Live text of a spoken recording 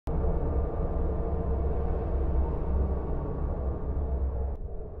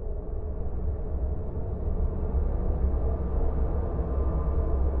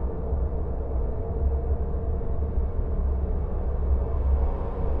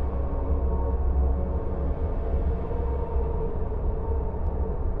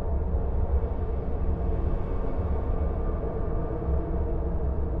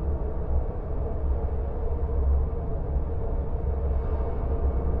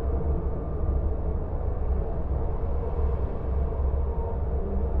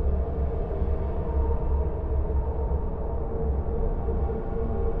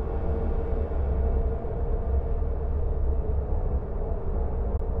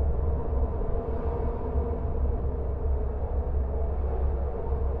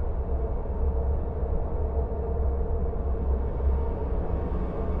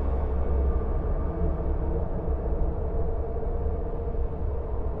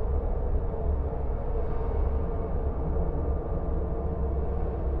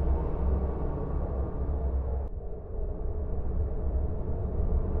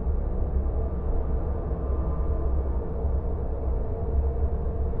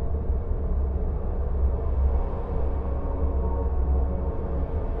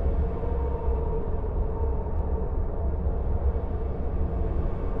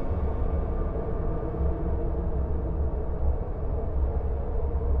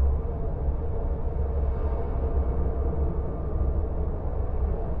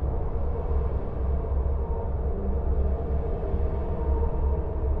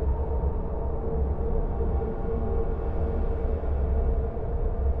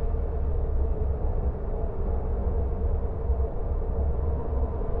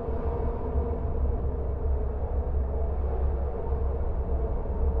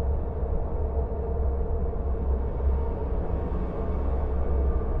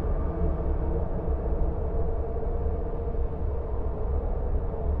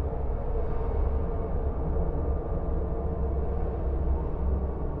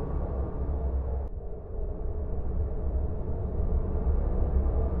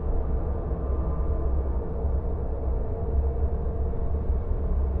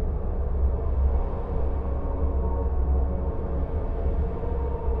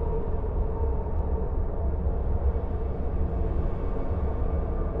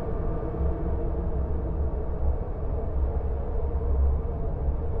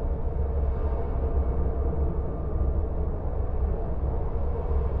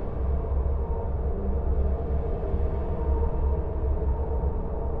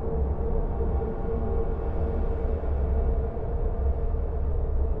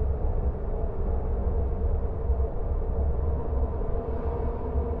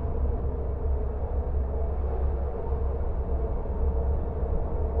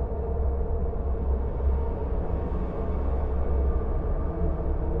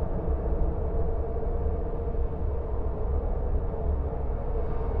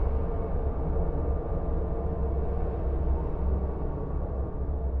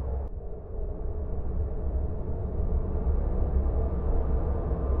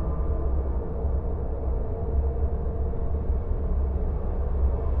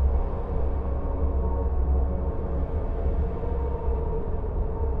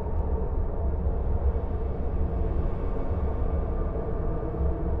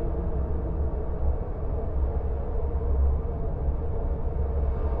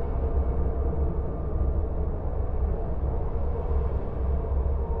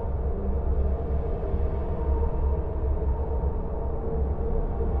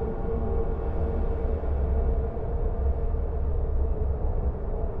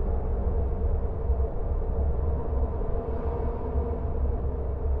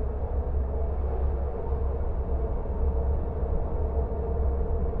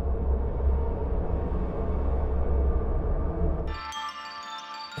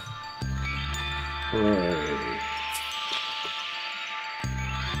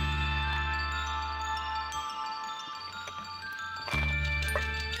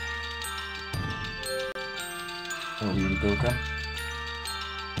Oh, here we go again.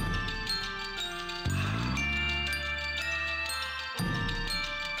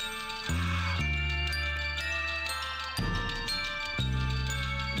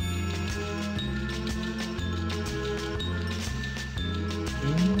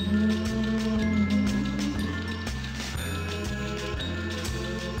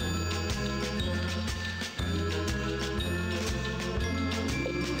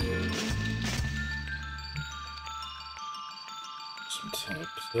 Some type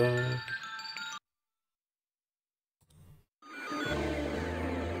there.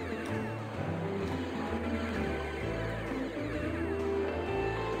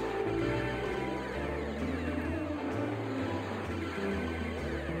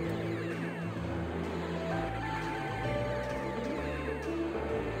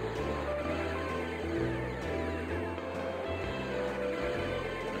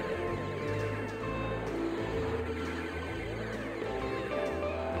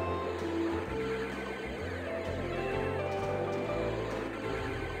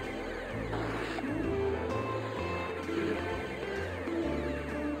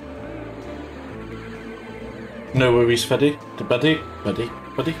 No worries, Freddy. Buddy. There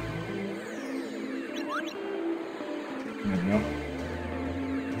we go.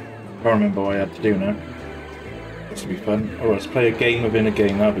 I remember what I had to do now. This will be fun. Oh, let's play a game within a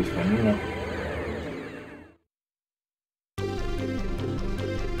game. That'll be fun, you know.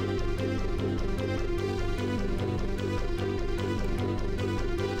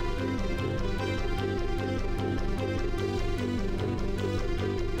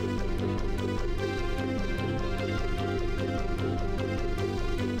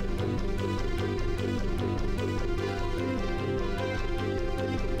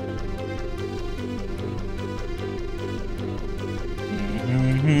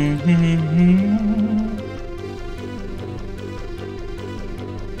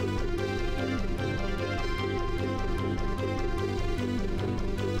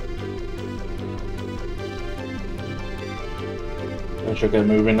 I should get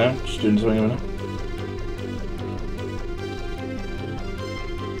moving now. Just doing something now.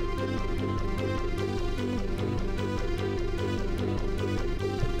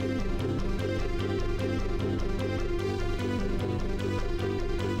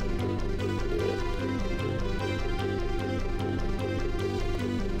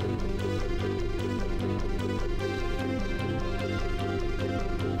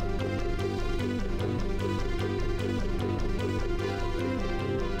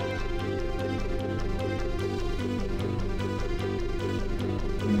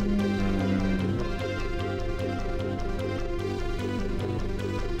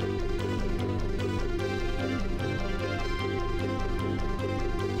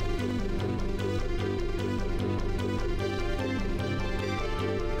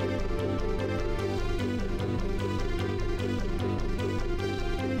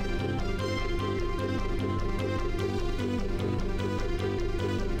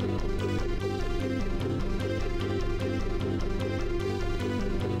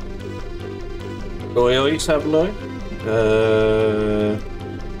 Oi, Sabloy.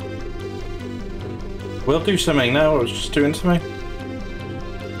 We'll do something now, I was just doing something.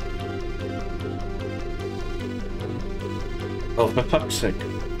 Oh, for fuck's sake.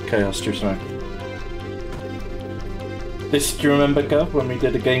 Okay, let's do something. This, do you remember, Gov, when we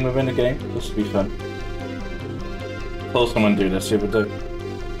did a game within a game? This would be fun. Saw someone do this the other day.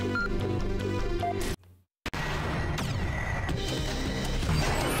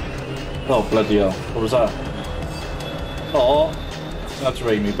 Oh, bloody hell. What was that? Oh, that's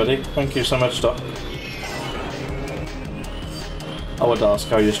rate me, buddy. Thank you so much, Doc. I would ask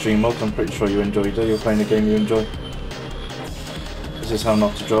how your stream was. I'm pretty sure you enjoyed it. You're playing a game you enjoy. Is this how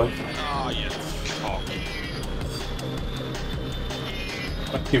not to drive? Oh, you cock.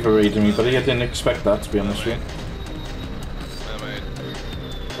 Thank you for reading me, buddy. I didn't expect that, to be honest with you. Mermaid.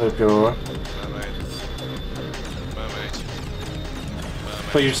 I hope you're alright.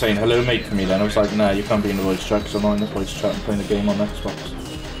 I thought you were saying hello mate to me then. I was like, nah, you can't be in the voice chat because I'm not in the voice chat. I'm playing the game on Xbox.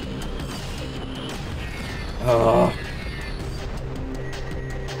 Oh.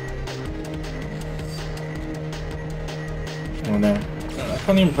 Oh no. I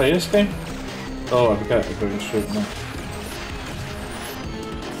can't even play this game. Oh, I forget to go to straight now.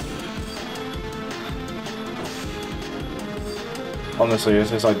 Honestly,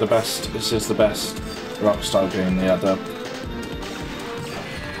 this is like the best. This is the best Rockstar game they had up.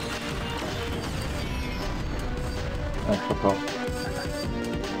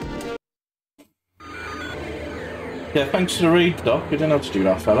 Yeah, thanks for the read, Doc. You didn't have to do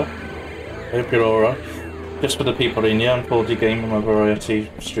that, fella. I hope you're alright. Just for the people in here, I'm 4D Game. I'm a variety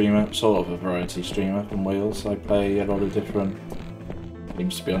streamer, sort of a variety streamer from Wales. I play a lot of different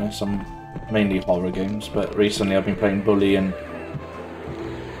games, to be honest. I'm mainly horror games, but recently I've been playing Bully and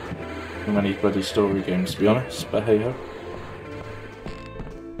many bloody story games, to be honest, but hey ho.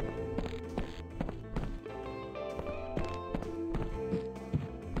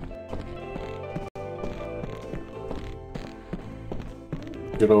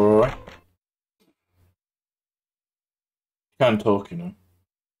 You're alright? You can talk, you know.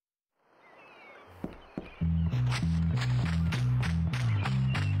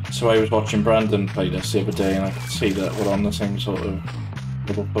 So I was watching Brandon play this the other day and I could see that we're on the same sort of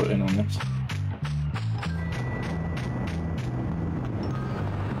double footing on this.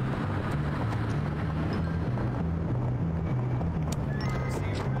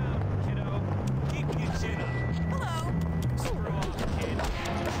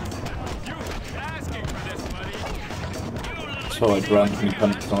 So I randomly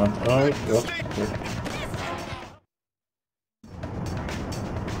punched on him. Alright, good.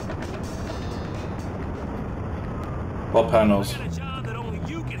 What panels?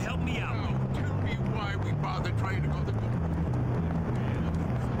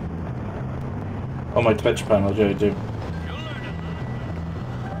 Oh, my Twitch panels, yeah, I do.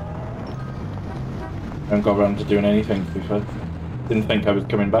 I haven't got around to doing anything, to be fair. Didn't think I was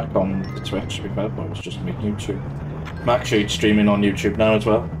coming back on the Twitch, to be fair, but I was just making YouTube. I'm actually streaming on YouTube now as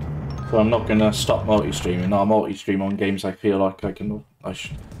well, so I'm not gonna stop multi-streaming. I'll multi-stream on games I feel like I can. I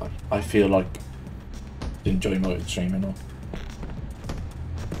feel like I enjoy multi-streaming on.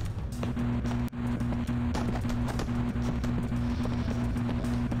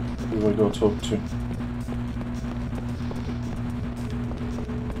 Who do I go talk to?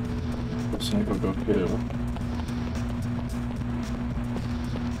 Guess I gotta go here.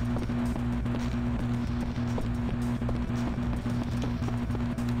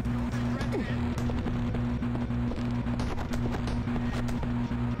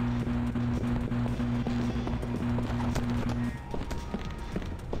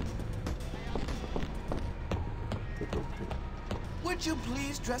 Would you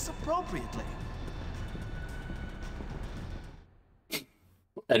please dress appropriately?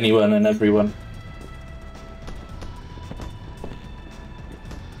 Anyone and everyone.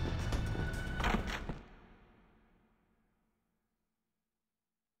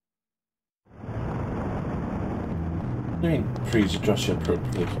 I mean, please dress you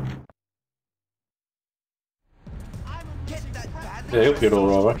appropriately. Yeah, I hope you're all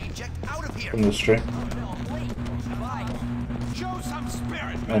alright from the stream.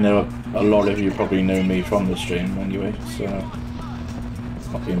 I know a lot of you probably know me from the stream anyway, so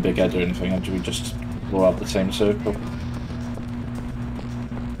not being big-headed or anything, we just all have the same circle.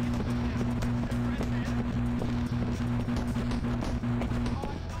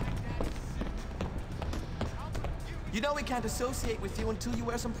 You know we can't associate with you until you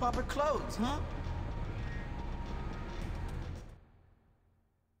wear some proper clothes, huh?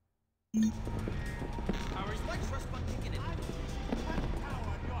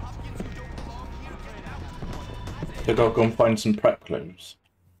 I gotta go and find some prep clothes.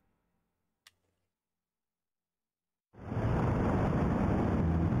 I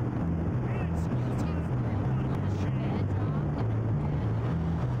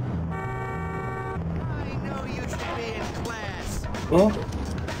know you should be in class. What?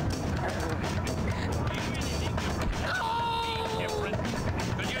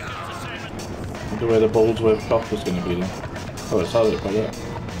 I wonder where the Boldsworth shop was going to be then. Oh, it's out there by there.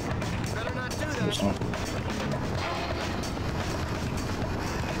 Better not do that. It's not.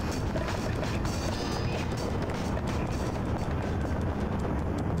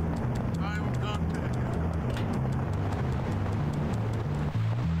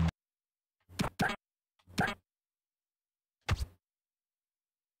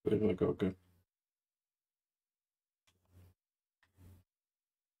 Where do I go?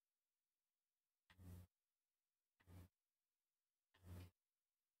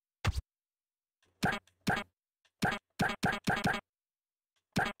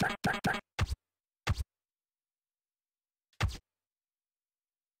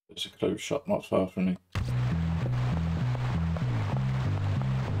 There's a clothes shop not far from me.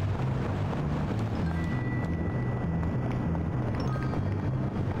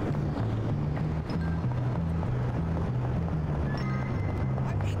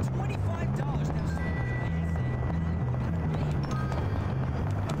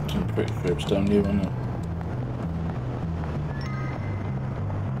 Some pretty cribs down here, isn't it?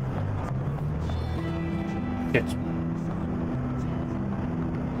 Yes.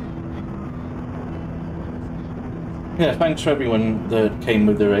 Yeah, thanks for everyone that came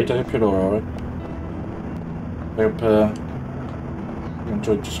with the raid. I hope you're alright. I hope you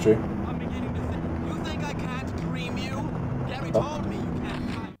enjoyed the stream. I'm beginning to think. You think I can't cream you? Gary told me you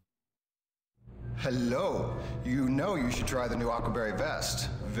can't. Hello. You know you should try the new Aquaberry vest.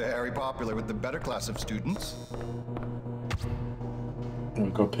 Very popular with the better class of students.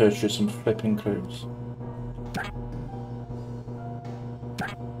 We've got to purchase some flipping clothes.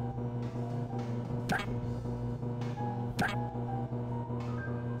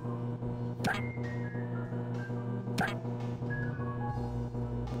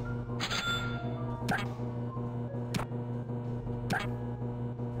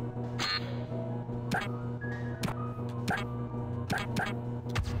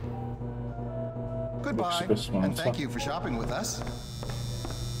 Goodbye, this one and thank top. you for shopping with us.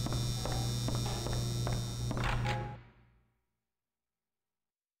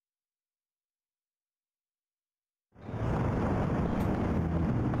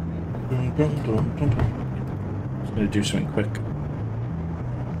 Just gonna do something quick.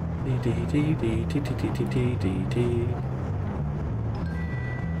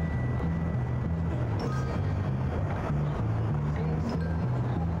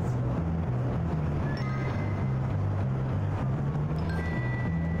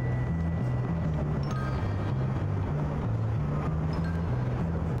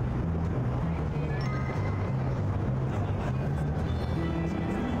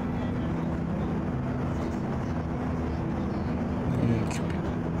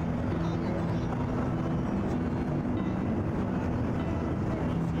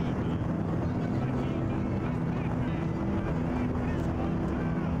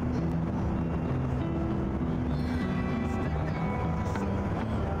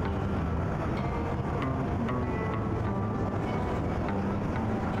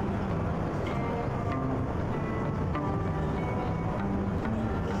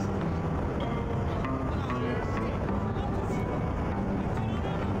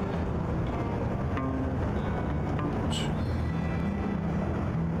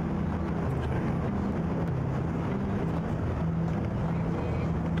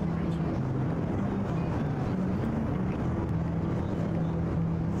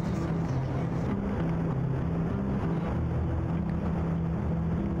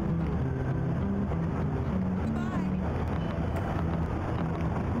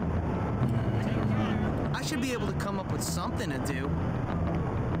 I should be able to come up with something to do.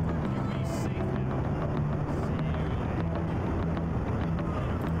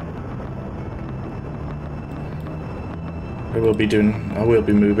 I will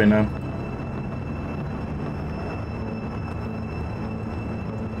be moving now.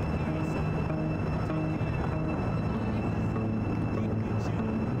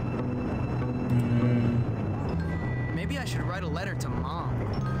 Maybe I should write a letter to Mom.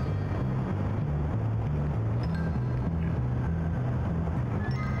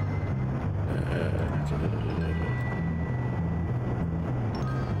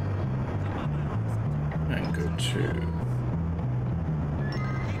 And go to...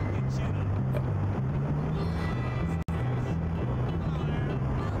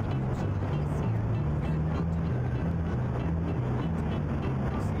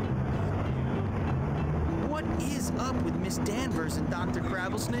 What is up with Miss Danvers and Dr.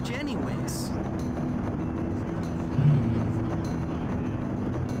 Crabblesnitch anyways?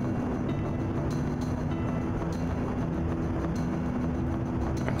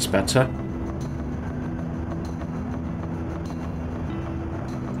 That's better.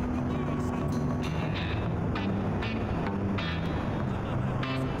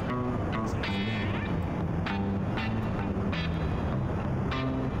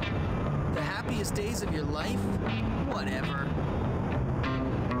 The happiest days of your life? Whatever.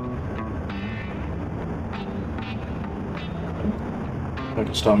 I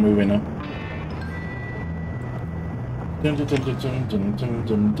can start moving now. Dun, dun, dun, dun, dun, dun,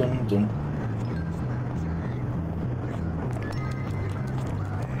 dun, dun, dun.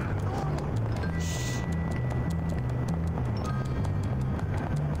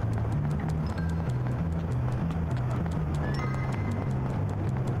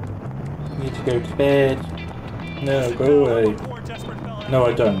 Need to go to bed. No, go away. No,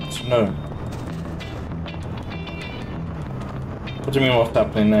 I don't. No. What do you mean what's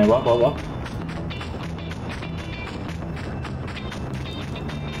happening there? What?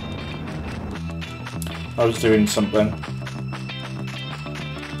 I was doing something.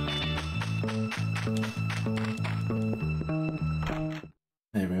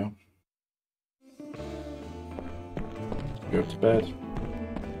 There we are. Go to bed.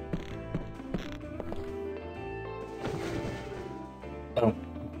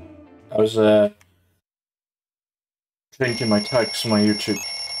 was changing my tags for my YouTube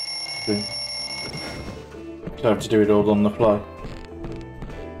stream. So I have to do it all on the fly.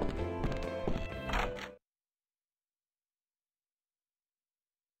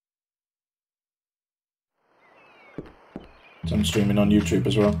 So I'm streaming on YouTube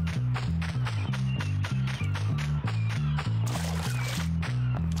as well.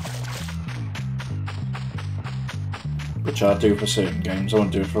 Which I do for certain games. I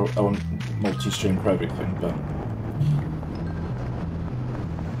won't do it for, I won't multi-stream for everything, but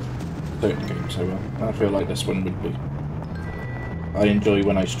certain games I will. I feel like this one would be. I enjoy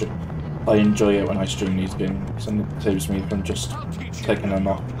when I stream. I enjoy it when I stream these games, and it saves me from just taking them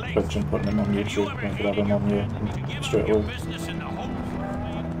off Twitch and putting them on YouTube. I could have them on here straight away.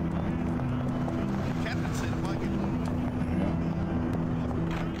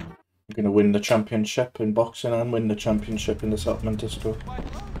 I'm going to win the championship in boxing and win the championship in the Settlement Disco. A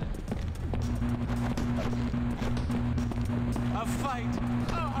fight.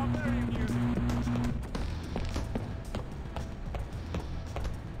 Oh, how very amusing.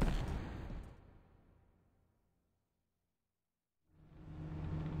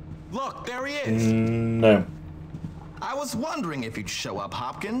 Look, there he is. No. I was wondering if you'd show up,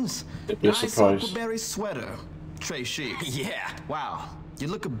 Hopkins. It'd be a surprise. Nice Huckleberry sweater. Très chic. Yeah. Wow. You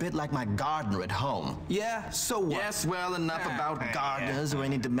look a bit like my gardener at home. Yeah, so what? Yes, well, enough about gardeners or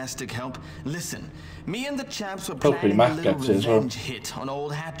any domestic help. Listen, me and the chaps were planning a little revenge hit on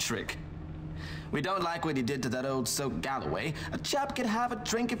old Hat-Trick. We don't like what he did to that old soak Galloway. A chap could have a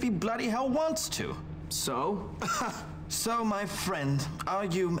drink if he bloody hell wants to. So? So, my friend, are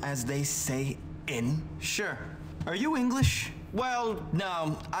you, as they say, in? Sure. Are you English? Well,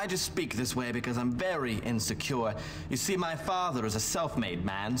 no, I just speak this way because I'm very insecure. You see, my father is a self-made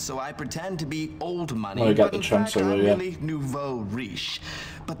man, so I pretend to be old money, but in fact, I'm really nouveau riche.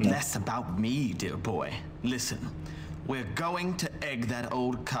 But less about me, dear boy. Listen, we're going to egg that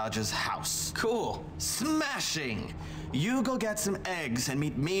old codger's house. Cool. Smashing! You go get some eggs and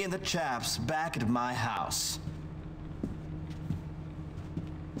meet me and the chaps back at my house.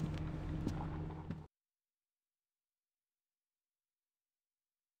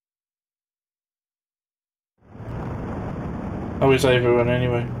 How is everyone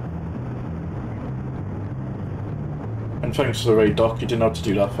anyway? And thanks for the raid, Doc. You didn't have to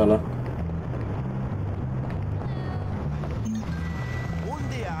do that, fella.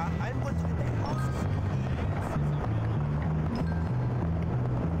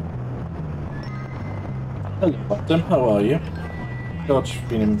 Hello, Bapton. How are you? God, you've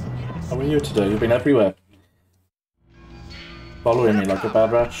been in... How are you today? You've been everywhere. Following me like a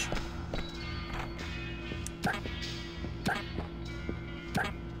bad rash.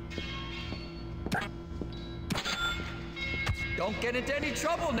 Don't get into any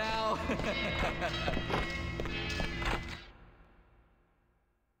trouble now.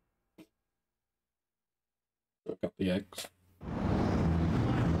 Look up the eggs.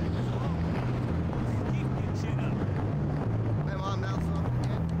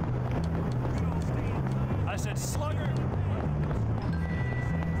 I said slugger.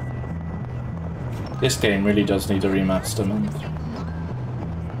 This game really does need a remaster, man.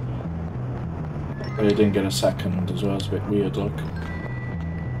 But it didn't get a second as well, it's a bit weird, look.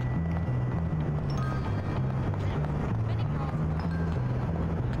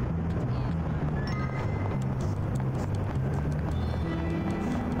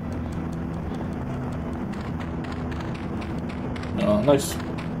 Oh, nice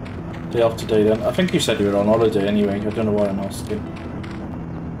day off today then. I think you said you were on holiday anyway, I don't know why I'm asking.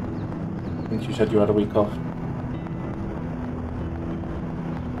 I think you said you had a week off.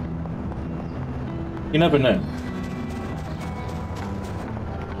 You never know.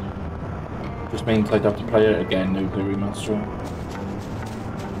 Just means I'd have to play it again, no the remaster.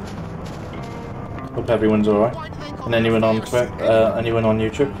 Hope everyone's alright. And anyone on anyone on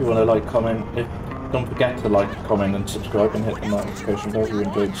YouTube, if you want to like, comment, don't forget to like, comment and subscribe and hit the notification bell if you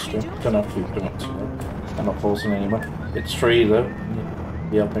enjoyed the stream. Don't have to, don't want to. I'm not forcing anyone. It's free though.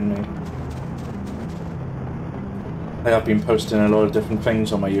 Be helping me. I have been posting a lot of different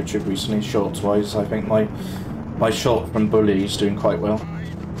things on my YouTube recently, shorts-wise. I think my short from Bully is doing quite well.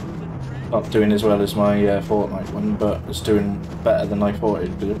 Not doing as well as my Fortnite one, but it's doing better than I thought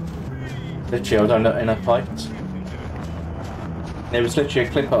it'd do. Literally, I was down in a fight. And it was literally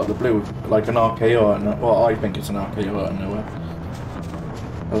a clip out of the blue, like an RKO, and well, I think it's an RKO out of nowhere.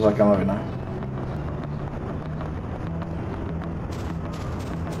 I was like, I'm over now.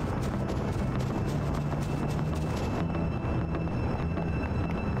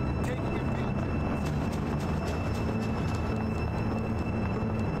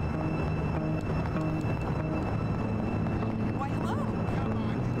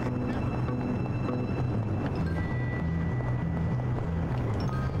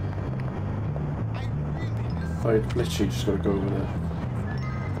 I've literally just got to go over there.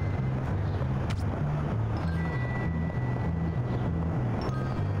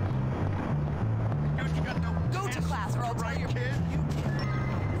 Go to class or I'll tell you.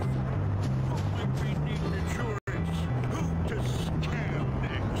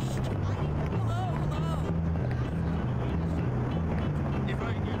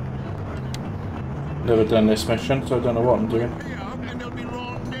 Never done this mission, so I don't know what I'm doing.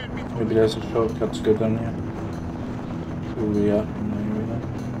 Maybe there's a shortcut to go down here. Here we are.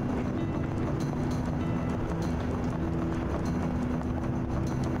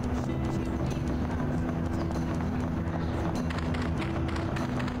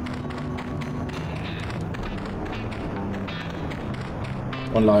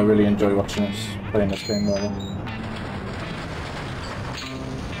 One lie, I really enjoy watching us playing this game rather.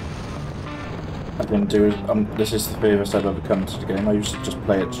 I didn't do it. This is the furthest I've ever come to the game. I used to just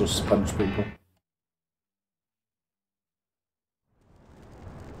play it to just punch people.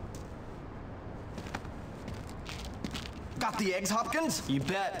 Got the eggs, Hopkins? You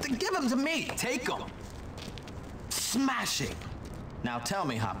bet. Then give them to me. Take them. Smashing. Now tell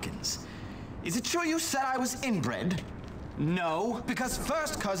me, Hopkins, is it true you said I was inbred? No, because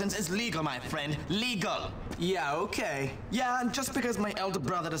first cousins is legal, my friend. Legal. Yeah, okay. Yeah, and just because my elder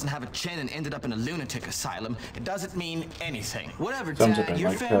brother doesn't have a chin and ended up in a lunatic asylum, it doesn't mean anything. Whatever, Sounds a Tad. bit Your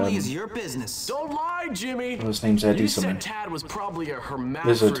like, family is your business. Don't lie, Jimmy. Well, his name's Eddie You something. said Tad was probably a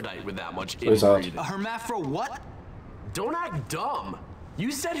hermaphrodite with that much Wizard. inbreeding. A hermaphro what? Don't act dumb.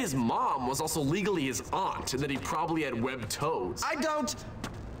 You said his mom was also legally his aunt and that he probably had webbed toes. I don't...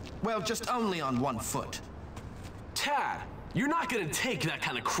 Well, just only on one foot. Tad, you're not gonna take that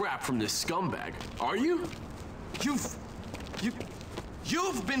kind of crap from this scumbag, are you? You've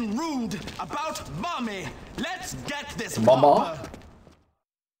been rude about Mommy. Let's get this Mama?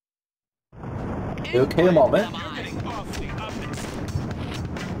 proper. You okay, Mommy? I'm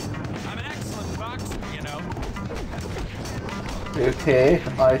an excellent boxer, you know. Okay,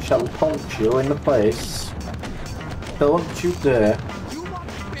 I shall punch you in the face. Don't you dare. You want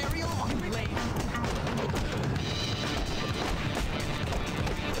burial on blade?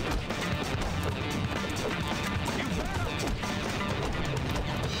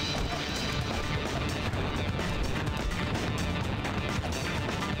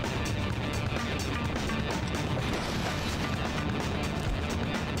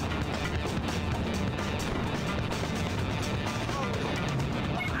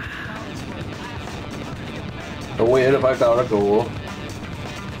 So where have I gotta go?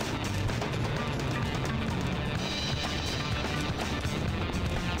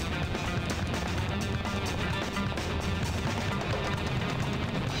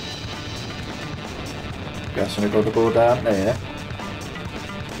 Guessing I gotta go down there.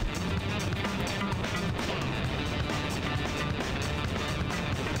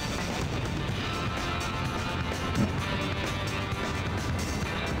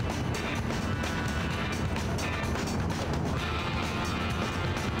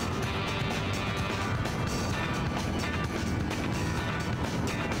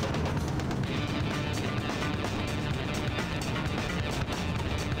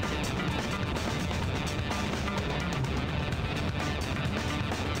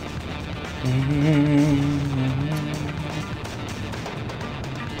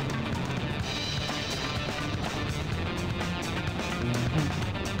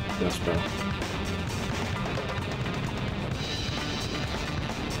 Yes, bro.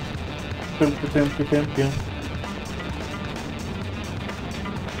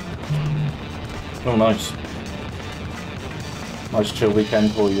 Oh, nice. Nice chill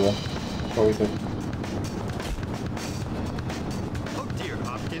weekend for you, Very good. Oh dear,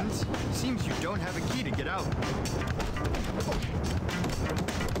 Hopkins. Seems you don't have a key to get out.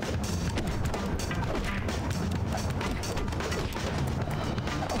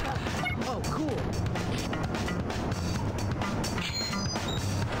 Oh, cool.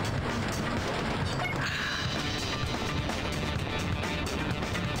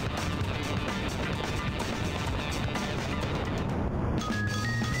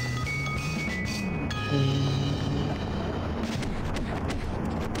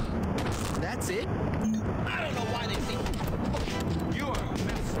 That's it? I don't know why they think You are a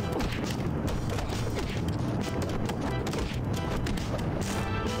mess.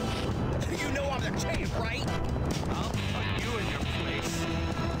 you know I'm the chief, right? I'll put you in your place.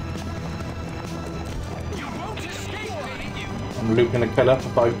 You won't escape me, you. I'm looping a killer for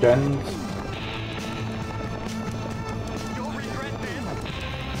 5 gens. You'll regret this.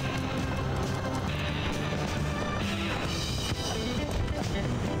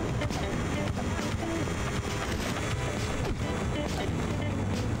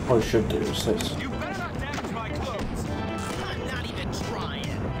 What I should do is this. You better not damage my clothes. I'm not even trying.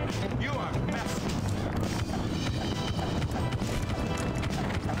 You are messy.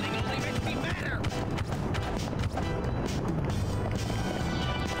 Nothing only makes me madder.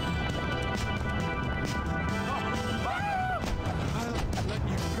 I'll let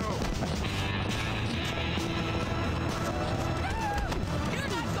you go. You're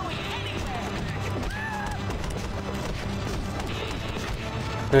not going anywhere.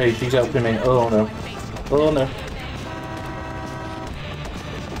 Hey, she's helping me. Oh no. Oh no.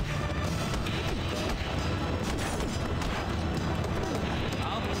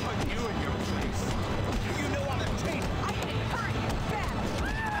 I'll put you in your place. You know I'm a tape. I can hurt you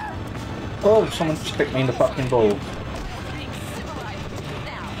bad. Oh, someone just kicked me in the fucking balls. Being civilized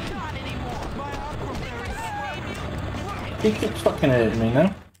now, not anymore. My Aquaberry. He keeps fucking hurting me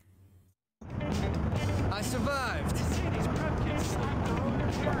now. I survived.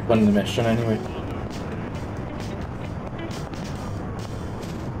 Won the mission anyway.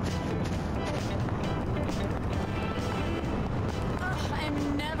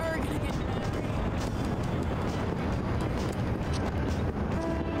 I'm never gonna get married.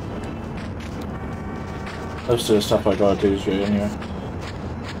 Most of the stuff I gotta do is here anyway.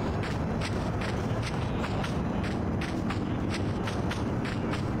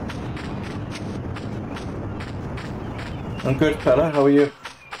 I'm good, fella. How are you?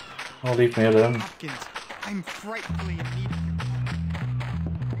 Oh, leave me alone. Hopkins, I'm frightfully in need.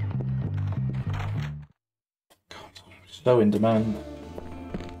 So in demand.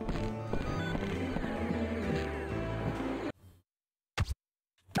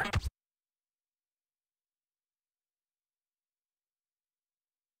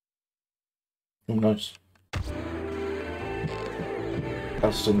 Oh, nice.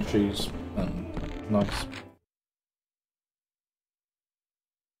 Aston cheese. Nice.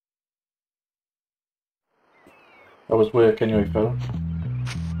 That was work anyway, fella.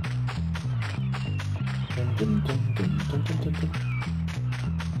 Dun, dun, dun, dun, dun, dun, dun, dun.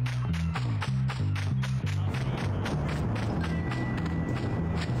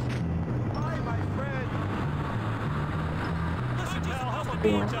 Hi, my friend. Listen, pal, how about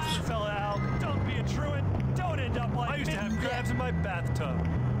being just a fella out? Don't be a truant. Don't end up like I used to have crabs in my bathtub.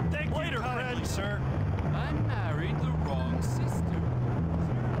 Thank later, you friend, sir. I married the wrong sister.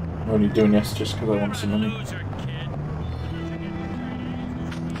 I'm only doing this just because I want some money. Loser, kid.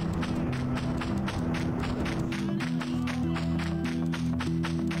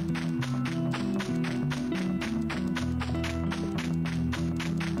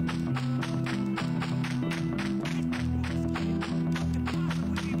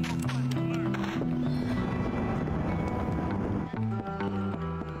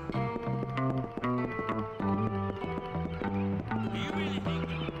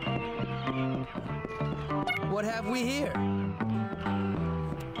 What have we here?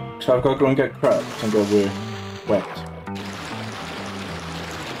 So I've got to go and get crabs and go wet.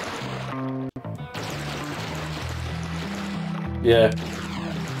 Yeah.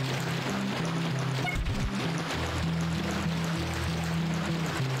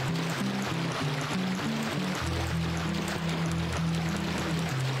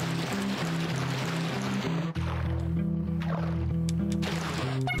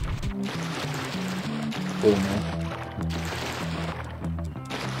 Cool, man.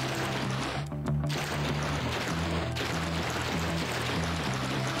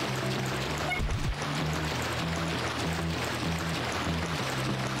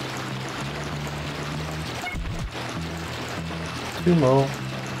 Two more.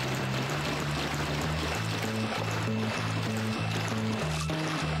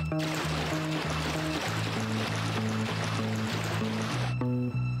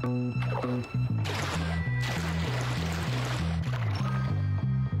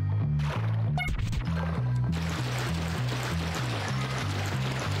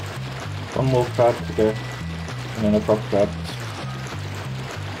 One more crab to go, and then I've got crabs.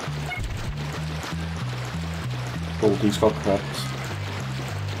 Goldie's got crabs.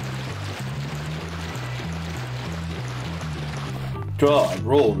 Draw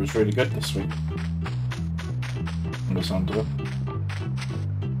Raw was really good this week. From the sound of it.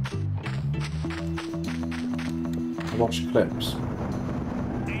 I watched clips.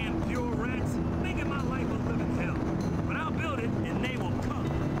 Damn pure rats, making my life a living hell. But I'll build it and they will come.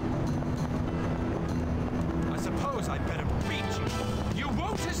 I suppose I'd better beat you. You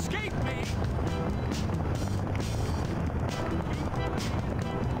won't escape me!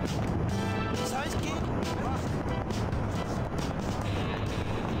 Size kid?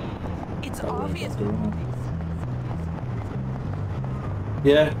 It's That way, obvious. that's doing it.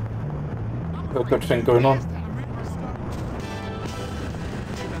 Yeah. Got a good thing going on.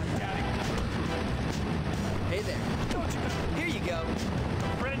 Hey there. Here you go. A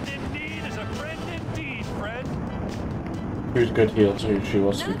friend in need is a friend indeed, friend. She was a good heel too, she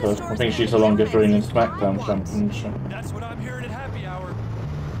was super. I think she's the longest reigning SmackDown champion. So. That's what I'm hearing at happy hour.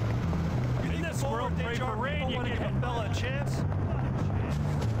 You think this world pray for rain, you give a fella a chance?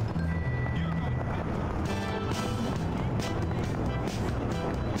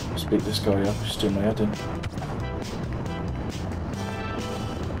 Beat this guy up, he's doing my head in.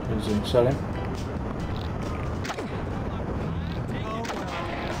 Is he selling?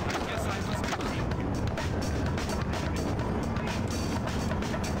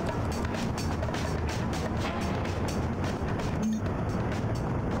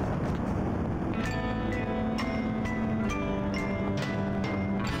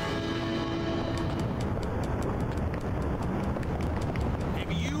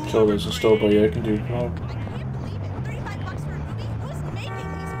 So there's a store by here I can do now.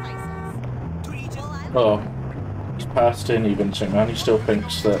 Oh, he's passed in even so, man. He still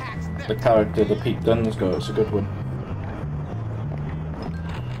thinks that the character that Pete Dunne's got is a good one.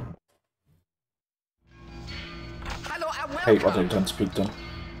 Hate what they've done to Pete Dunne.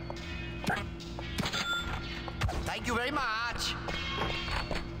 Thank you very much.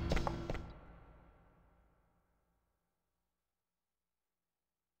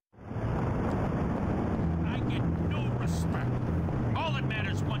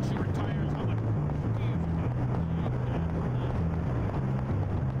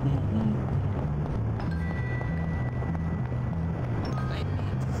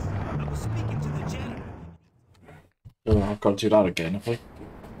 Oh, I've got to do that again, have I?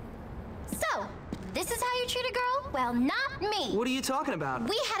 So, this is how you treat a girl? Well, not me. What are you talking about?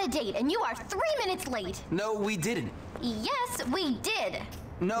 We had a date, and you are 3 minutes late. No, we didn't. Yes, we did.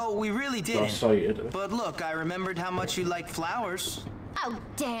 No, we really didn't. Excited. But look, I remembered how much you like flowers. Oh,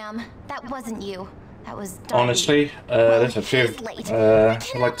 damn. That wasn't you. That was Darby. Honestly, there's a few. I'd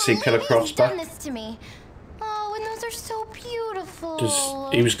like to see Killer Cross back. This to me. Oh, and those are so beautiful.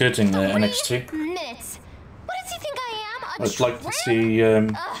 He was good in NXT. 3 minutes. What does he think I am? I'd like to see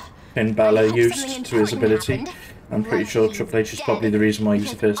Finn Balor used to his ability. I'm pretty sure Triple H is probably the reason why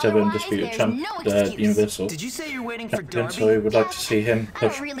he's the first ever undisputed champ, Universal. Did you say you're waiting for Darby? So I would like to see him I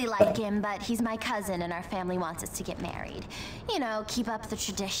push don't really like him, but he's my cousin and our family wants us to get married. You know, keep up the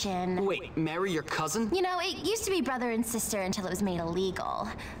tradition. Wait, marry your cousin? You know, it used to be brother and sister until it was made illegal.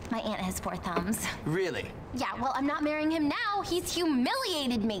 My aunt has 4 thumbs. Really? Yeah, well, I'm not marrying him now. He's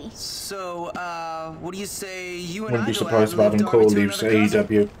humiliated me. So, what do you say you and Wouldn't I be go surprised if out and Adam live Cole Darby to leaves another cousin?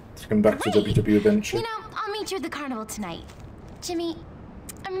 AEW to come back to WWE eventually. You know, I'll meet you at the carnival tonight. Jimmy,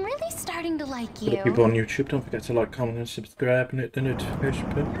 I'm really starting to like For you. the people on YouTube, don't forget to like, comment and subscribe and hit the notification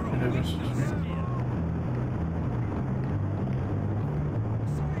bell.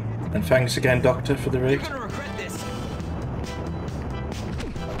 And thanks again, Doctor, for the raid. You're gonna regret this.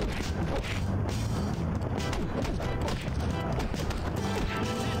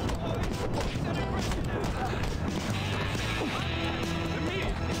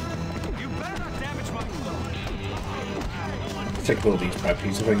 Take all these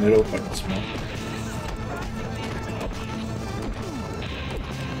puppies, I think they're all quite small.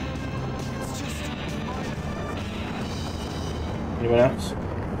 Anyone else?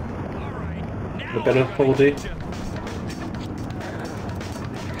 A bit of Paul D?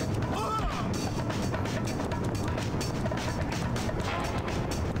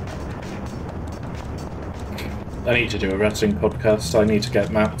 I need to do a wrestling podcast. I need to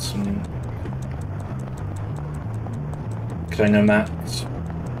get Matt and... Because I know Matt's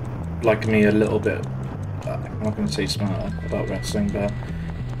like me a little bit, I'm not going to say smarter about wrestling, but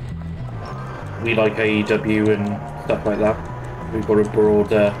we like AEW and stuff like that. We've got a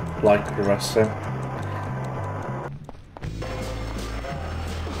broader like for wrestling.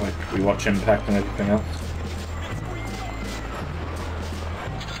 Like we watch Impact and everything else.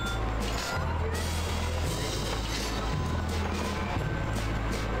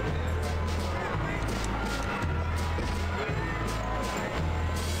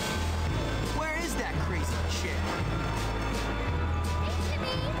 Where is that crazy chick? Hey,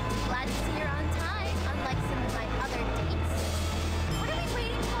 Jimmy. Glad to see you're on time, unlike some of my other dates. What are we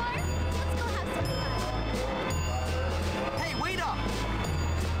waiting for? Let's go have some fun. Hey, wait up!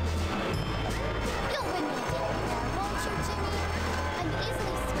 You'll win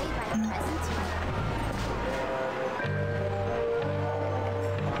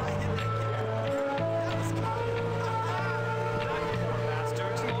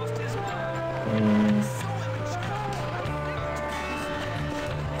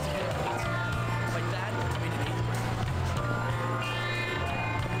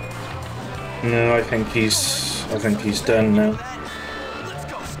No, I think he's done now.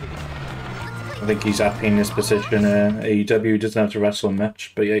 I think he's happy in this position. AEW doesn't have to wrestle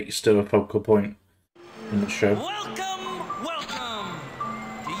much, but yet he's still a focal point in the show. Welcome, welcome.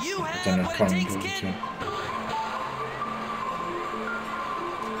 Do you I have don't know, what it Connie takes, goes kid? to-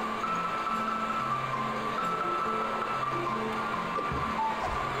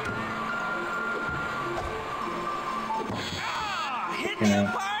 Hit Yeah. the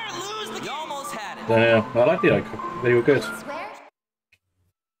umpire, lose the. You almost had it. Don't know. I like the icon. They were good. I swear.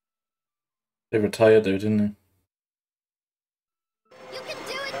 They retired though, didn't they? You can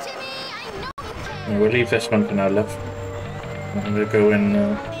do it, Jimmy. I know you can. Yeah, we'll leave this one for now, love. I'm gonna go in.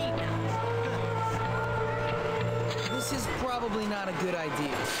 This is probably not a good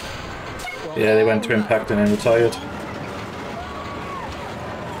idea. Well, Yeah, they went to Impact and then retired.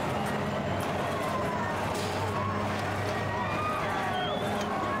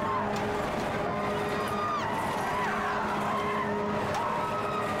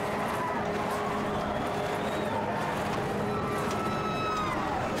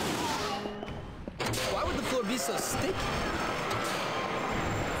 Why would the floor be so sticky?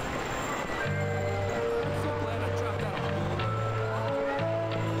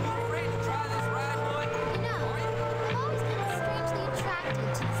 You know, I've always been strangely attracted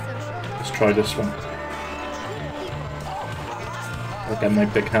to the social. Let's try this one. I'll get my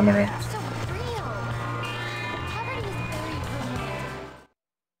big hammer out. So real. Poverty is very real.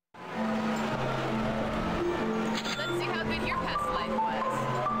 Let's see how good your past life was.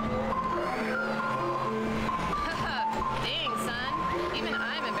 Dang, son. Even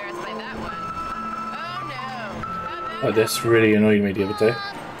I'm embarrassed by that one. Oh no. How'd that Oh, this really annoyed me the other day.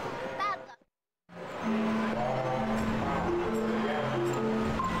 Bad luck.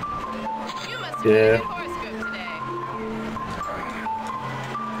 You must have Yeah. been a good horoscope today.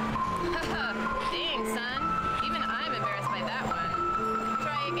 Dang, son. Even I'm embarrassed by that one.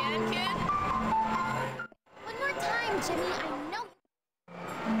 Try again, kid? One more time, Jimmy. I know.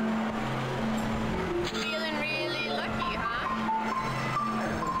 Feeling really lucky, huh?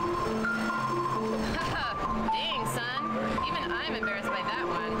 Dang, son. Even I'm embarrassed by that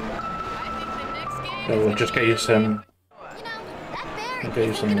one. I think the next game So is we'll gonna just be get you some. You know, that bear I'll get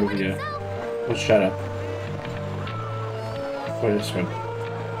you isn't some gonna over win here. itself. Well, shut up. For this one.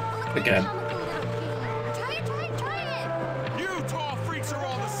 Oh, Again. comical little pig. Try it. You tall freaks are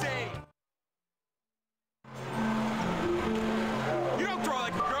all the same. You don't throw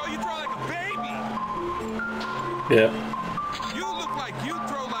like a girl, you throw like a baby. Yeah. You look like you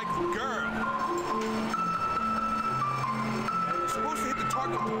throw like a girl. You're supposed to hit the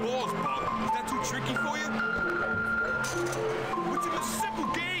target with the balls, Bob. Is that too tricky for you? It's a simple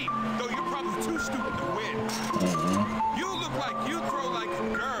game, though you're probably too stupid to win. You look like you throw like a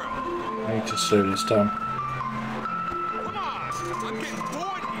girl. I need to slow this down. Come on, I'm getting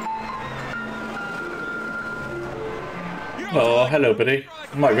bored here. You don't throw Oh, like hello, a buddy. girl,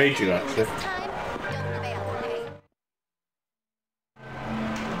 like I might raid you actually. This time, don't prevail, okay?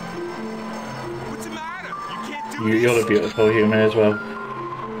 What's the matter? You can't do You're a this? beautiful human as well.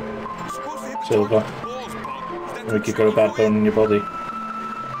 You're supposed to hit the Silver. target with the balls, Bob. Is that too Like you got a tricky bad for you? bone in your body.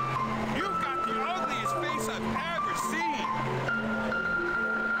 You've got the ugliest face I've ever seen.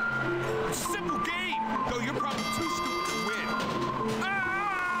 It's a simple game, though you're probably too stupid to win. Ah!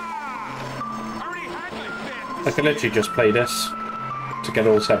 I already had my bet. I could literally just play this to get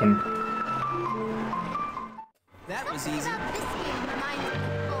all 7. That was Something easy. about this game reminds me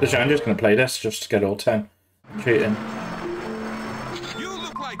of Literally, I'm just gonna play this just to get all 10. Cheating. You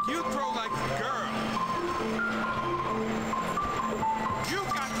look like you throw like a girl.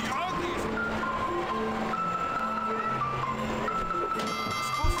 You've got the ugliest. You're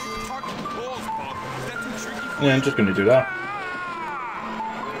supposed to hit the target with the balls, Bob. Is that too tricky for Yeah, I'm you? just gonna do that.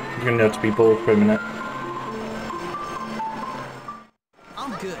 You're gonna have to be bored for a minute.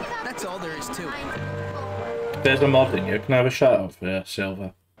 I'm good. That's all there is to it. There's a mod in here. Can I have a shout out for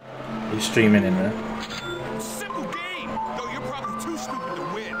Silver? He's streaming in there. Simple game, though you're probably too stupid to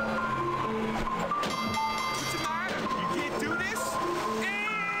win. What's the matter? You can't do this?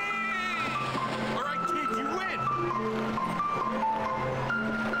 Hey! All right, kid, you win.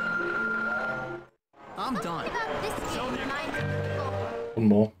 I'm done. Something about this game reminds me of One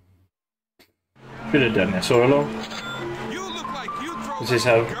more. Should have done this all along. You look like you throw This is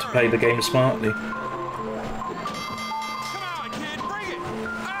like how a to girl. play the game smartly. Come on, kid, bring it.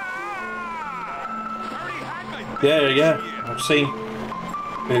 Ah! I already had my bet Yeah, this yeah. year. I've seen.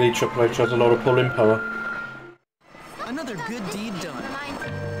 Billy Triple H has a lot of pulling power, Another good deed done. reminds me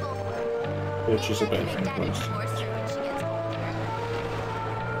of which is a better thing, of Daddy course. divorced her when she gets older.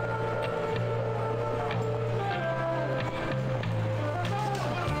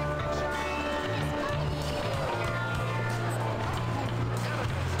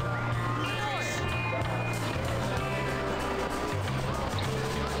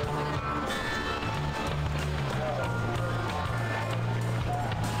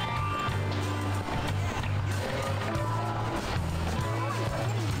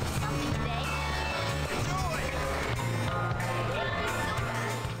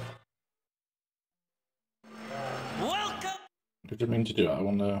 Did you mean to do that? I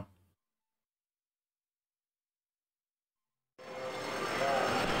wonder.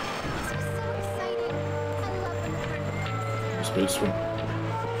 This was so exciting. I love when the party Space one.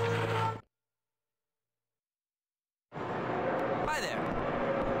 Hi there.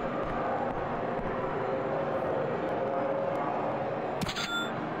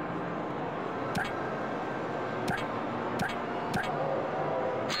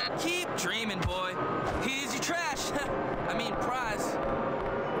 Keep dreaming, boy. Here's your trash. I mean, prize.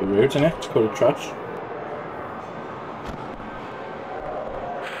 Weird, isn't it? It's called trash.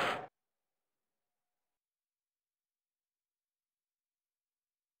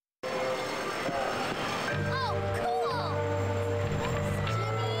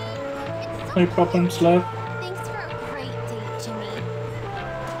 No problems, love. Thanks for a great date, Jimmy.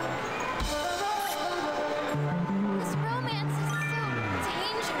 This romance is so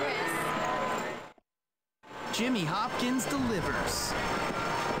dangerous. Jimmy Hopkins delivers.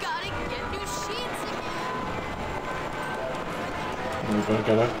 Gotta get new sheets again. We're gonna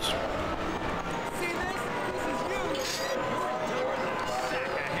get out. See this? This is huge. You're a sack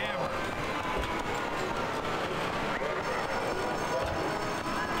of hammer.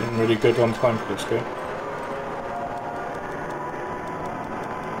 Doing really good on time for this game.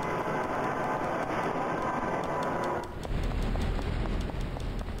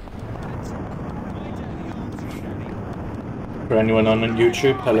 For anyone on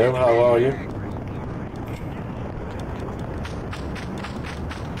YouTube, hello, how are you?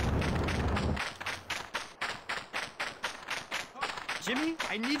 Jimmy,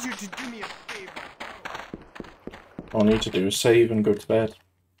 I need you to do me a favor. All I need to do is save and go to bed.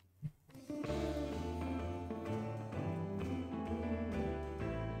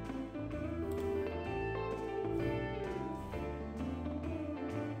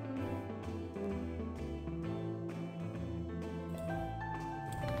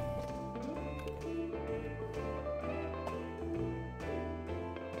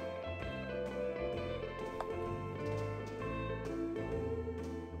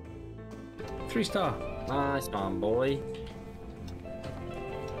 Three star. Nice one, boy.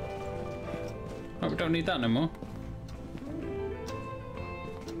 Oh, we don't need that no more.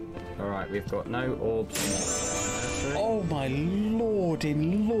 Alright, we've got no orbs. Oh my lord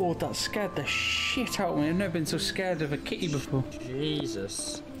in lord, that scared the shit out of me. I've never been so scared of a kitty before.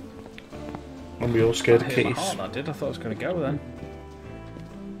 Jesus. And we all scared of That hit my kitties. heart, that did. I thought I was going to go then.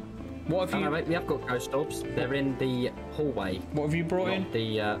 What have you... No, mate, we have got ghost orbs. They're in the hallway. What have you brought in?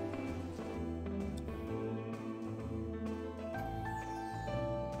 The,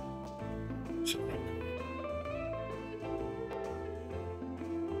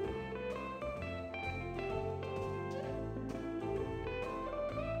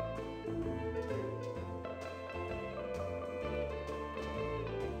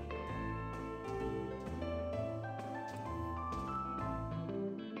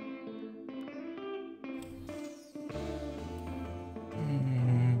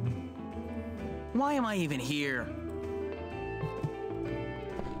 Why am I even here?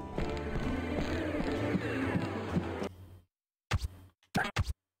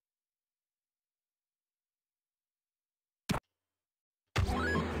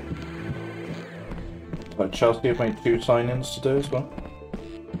 Like Chelsea have made 2 sign-ins today as well.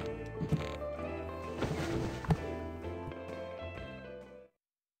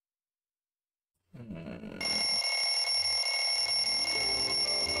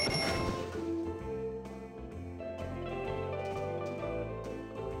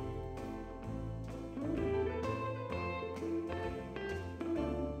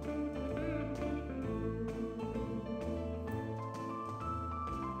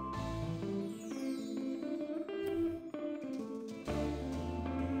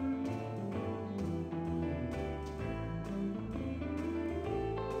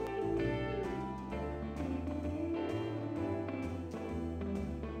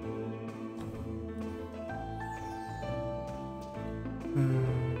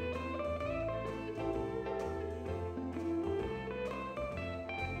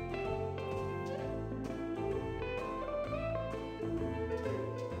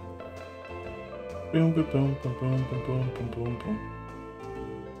 Boom, boom, boom, boom, boom, boom, boom, boom, boom, boom.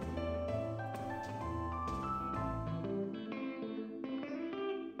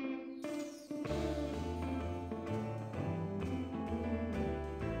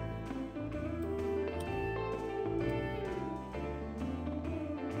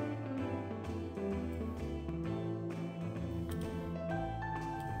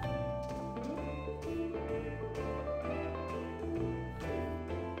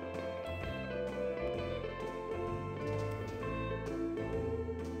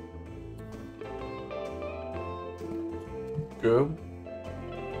 go.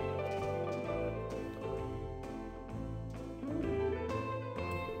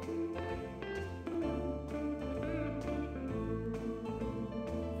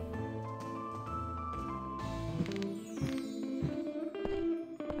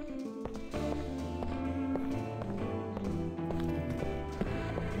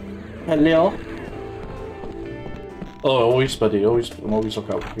 Hello. Oh, always, buddy. Always, always look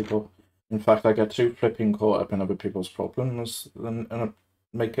out for people. In fact, I get too flipping caught up in other people's problems and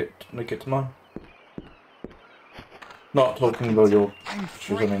make it to mine. Not talking about your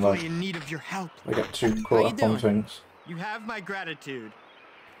issues, I mean, like, in need of your help. I get too caught up on things. You have my gratitude.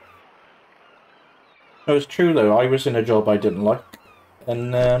 No, it's true though. I was in a job I didn't like,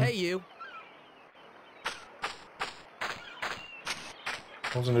 and Hey, you.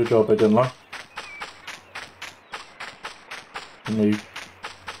 I was in a job I didn't like.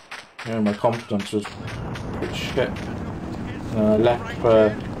 And my competence was pretty shit. And I left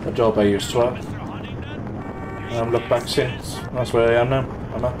for a job I used to have. And I've looked back since. That's where I am now.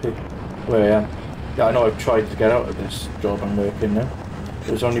 I'm happy where I am. Yeah, I know I've tried to get out of this job I'm working now.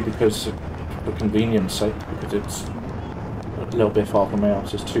 It was only because for convenience sake, because it's a little bit far from my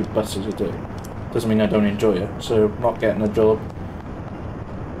house. There's 2 buses a day. Doesn't mean I don't enjoy it. So not getting a job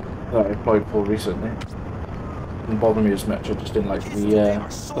that I applied for recently didn't bother me as much. I just didn't like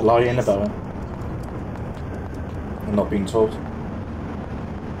the lying about it and not being told.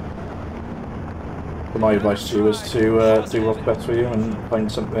 But my advice to you is to do what's best for you and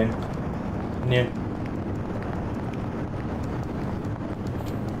find something new.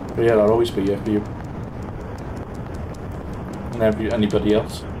 But yeah, I'll always be here for you and anybody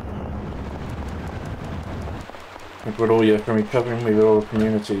else. I think we're all here from each other and we're all a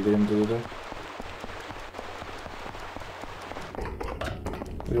community at the end of the day.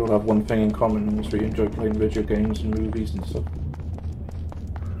 We all have one thing in common, is we enjoy playing video games and movies and stuff.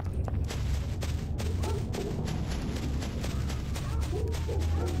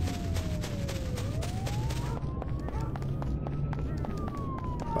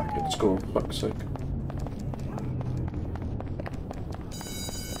 Back at school, for fuck's sake.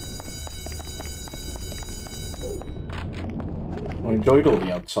 I enjoyed all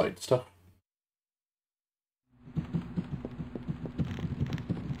the outside stuff.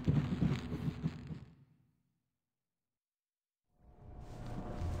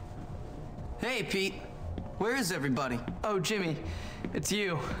 Hey, Pete. Where is everybody? Oh, Jimmy, it's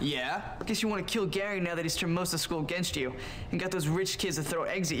you. Yeah? Guess you want to kill Gary now that he's turned most of school against you and got those rich kids to throw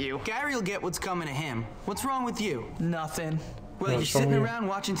eggs at you. Gary will get what's coming to him. What's wrong with you? Nothing. Well, you're sitting around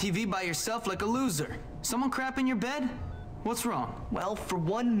watching TV by yourself like a loser. Someone crap in your bed? What's wrong? Well, for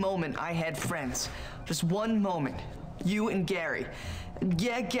one moment I had friends. Just one moment. You and Gary.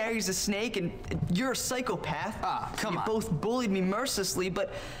 Yeah, Gary's a snake and you're a psychopath. Ah, come on. You both bullied me mercilessly, but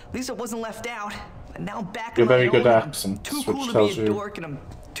at least I wasn't left out. And now I'm back You're on my very good own. at accents, I'm too which cool to tells be a you dork, and I'm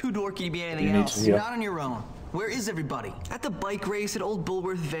too dorky to be anything you need else. to hear. You're not on your own. Where is everybody? At the bike race at Old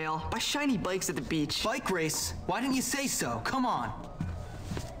Bulworth Vale, by shiny bikes at the beach. Bike race? Why didn't you say so? Come on.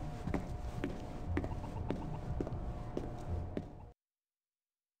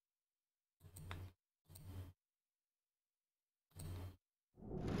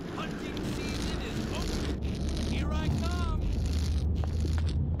 Hunting season is over. Here I come.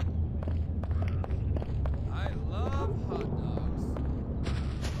 I love hot dogs.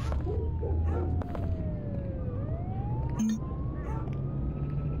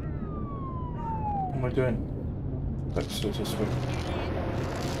 What am I doing? Let's do it this way.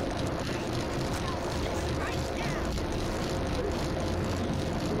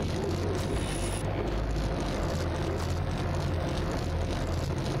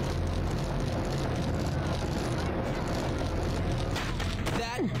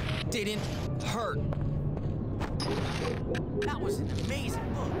 That didn't hurt. That was an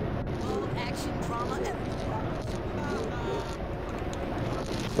amazing book. Love, action, drama, everything.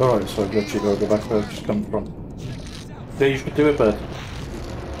 Alright, so I've literally got to go back where I've just come from. Yeah, you should do it, bud.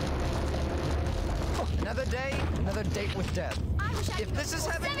 Another day, another date with death. I wish I If could this is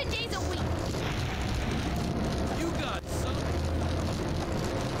go heaven- 7 days a week. You got something.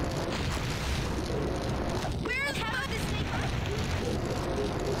 Where is the snake?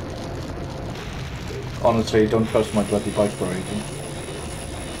 Honestly, don't trust my bloody bike riding.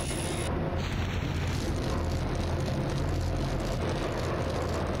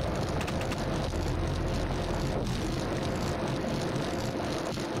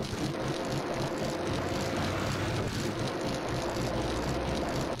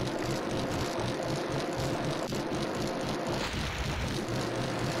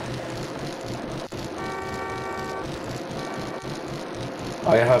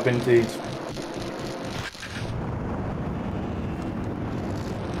 I have indeed.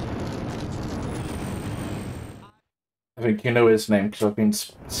 I think you know his name because I've been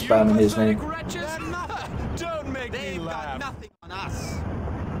spamming his name. Don't make me laugh. Nothing on us.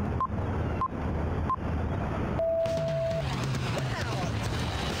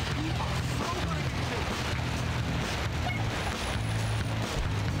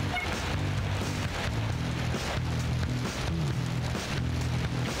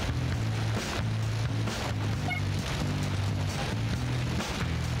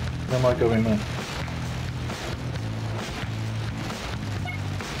 Where am I going then?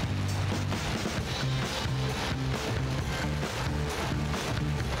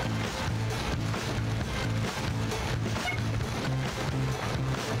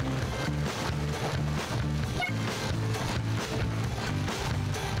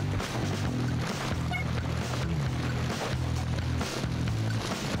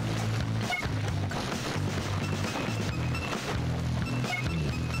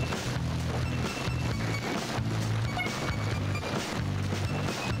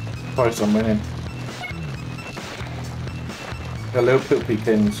 Price I'm winning. Hello, Poopy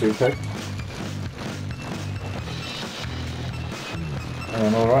King Super.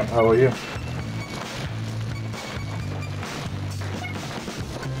 I'm alright, how are you?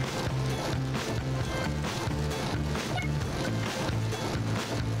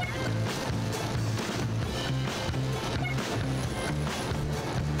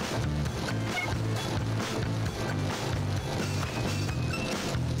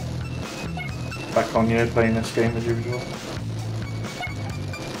 Back on here playing this game as usual.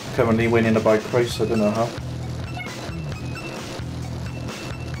 Currently winning a bike race, I don't know how.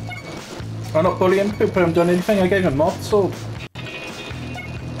 I'm not bullying people, I haven't done anything, I gave him moth sword.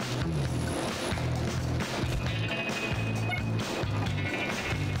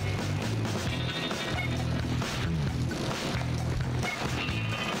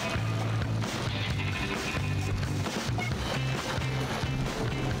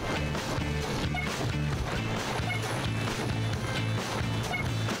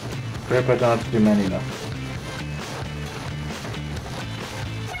 I don't have to do many now.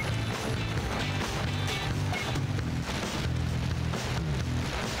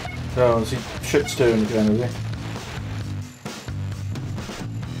 So, is he shitstone again, is he?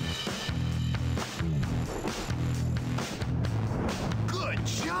 Good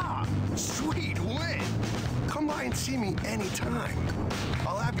job! Sweet win! Come by and see me anytime.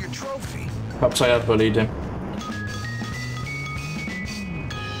 I'll have your trophy. Perhaps I have bullied him.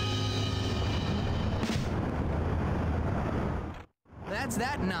 That's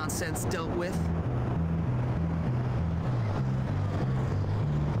that nonsense dealt with.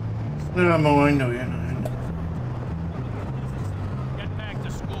 Yeah, Mo, I know you. Get back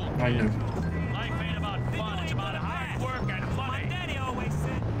to school. I know. Life ain't about fun, it's about hard work and money. My daddy always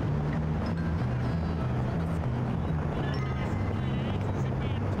said.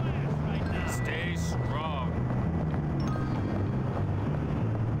 Stay strong.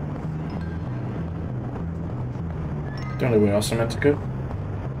 Don't know where else I'm meant to go.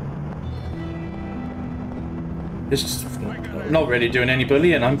 It's just not really doing any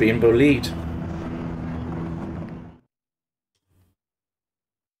bullying, I'm being bullied.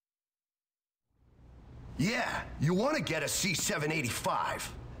 Yeah, you want to get a C785.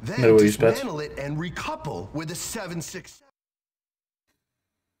 Then No worries, dismantle it and recouple with a 767.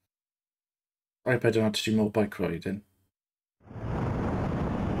 I hope I don't have to do more bike riding.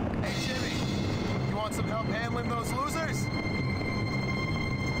 Hey, Jimmy, you want some help handling those losers?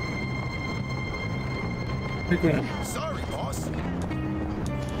 Sorry, boss.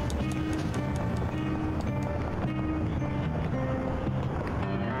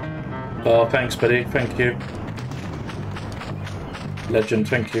 Oh, thanks, buddy. Thank you. Legend,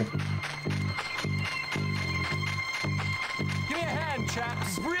 thank you. Give me a hand,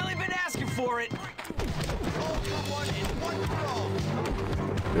 chaps. Really been asking for it.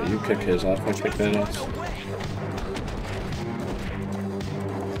 Yeah, you kick his ass, I kick their ass.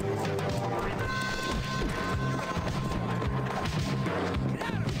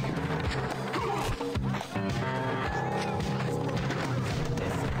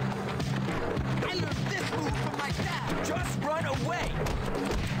 Just run away!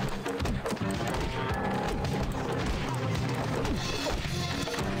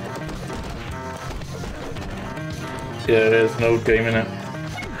 Yeah, there's no game in it.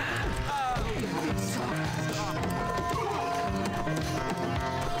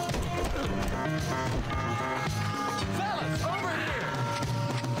 Fellas, over here!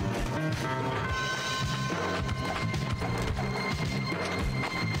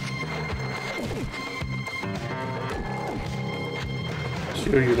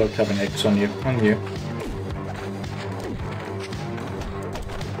 Sure, you like having eggs on you, and you.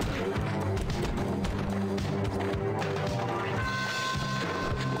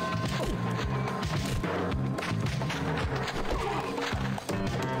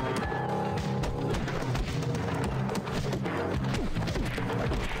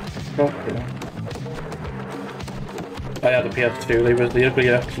 I had a PS2, they were the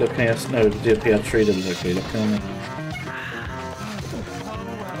ugliest looking at, no, the PS3 that was ugly looking on me.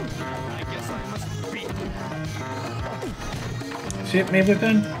 See it me with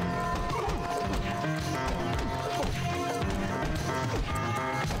then?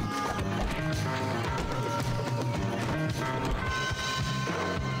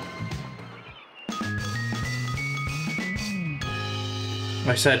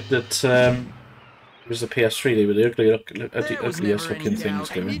 I said that it was the PS3, they were the ugliest looking things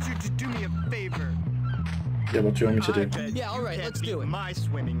going. Yeah, what do you want me to do? Yeah, all right, let's do it. My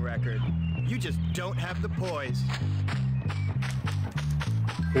swimming record. You just don't have the poise.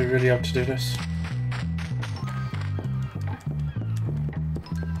 Do we really have to do this?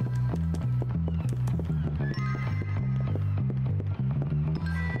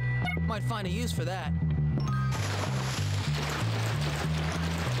 Might find a use for that.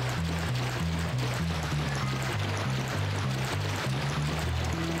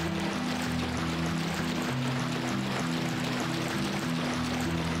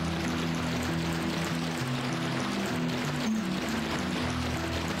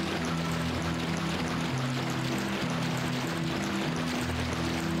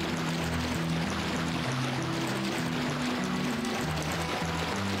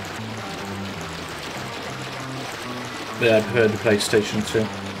 Yeah, I prefer the PlayStation 2.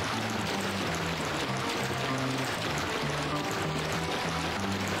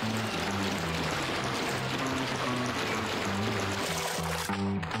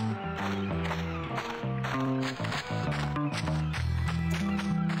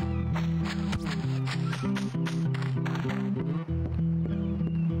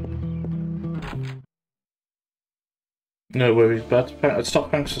 No worries, but stop,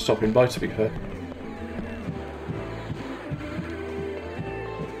 thanks for stopping by, to be fair.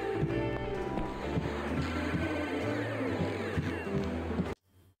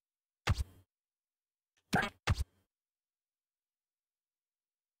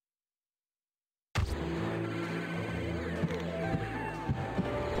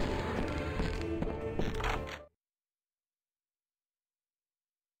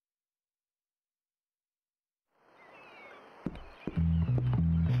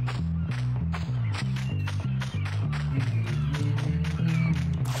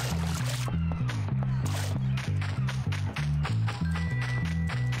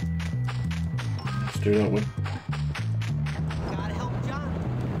 Do that one.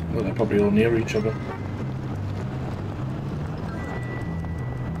 Well, they're probably all near each other.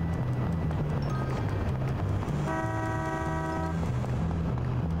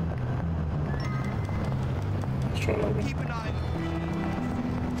 Let's try that one.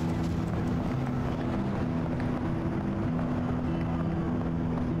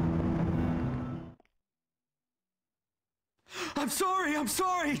 I'm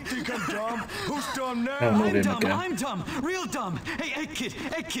sorry. Think I'm dumb? Who's dumb now? I'm dumb. Real dumb. Hey, kid,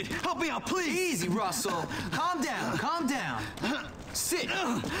 help me out, please. Easy, Russell. Calm down. Sit.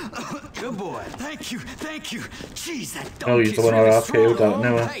 Good boy. Thank you. Jeez, that dumb Oh, he's the one I killed out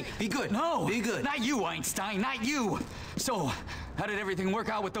now. Hey, be good. No, be good. Not you, Einstein, not you. So, how did everything work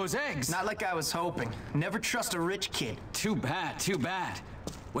out with those eggs? Not like I was hoping. Never trust a rich kid. Too bad.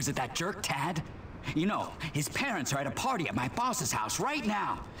 Was it that jerk, Tad? You know, his parents are at a party at my boss's house right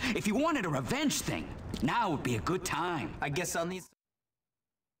now. If you wanted a revenge thing, now would be a good time. I guess I'll need...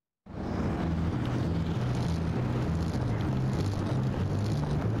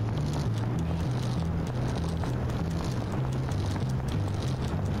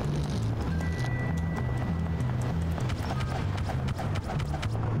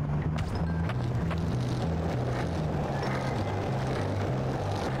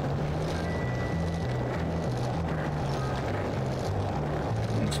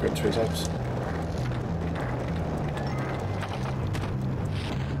 Let's go to his house.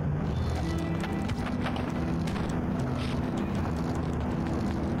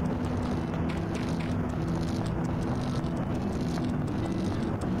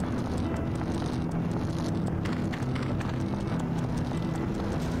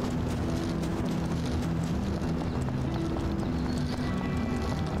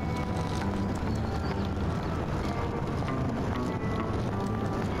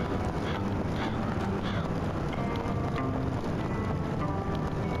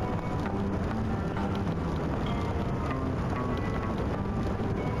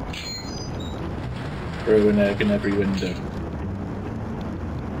 throw an egg in every window.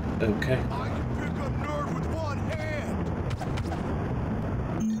 Okay.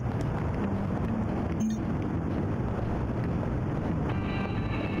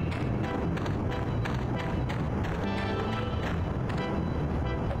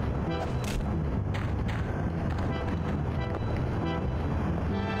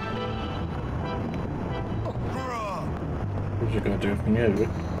 What you gonna do from here, Rick?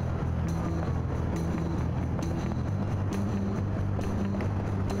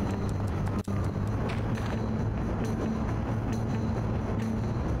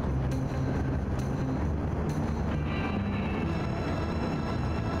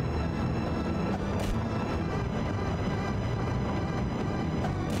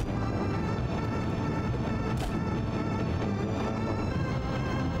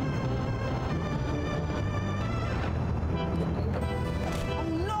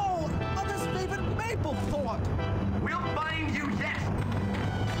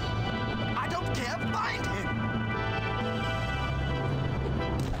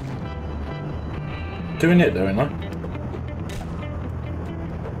 Doing it though, ain't I?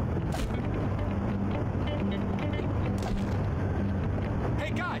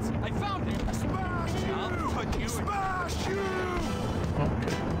 Hey guys, I found him! Smash you! I'll put you Smash you!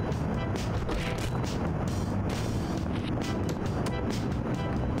 Okay.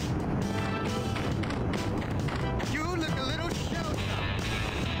 You look a little shell-shocked.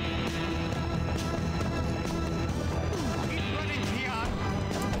 Keep running, Peon.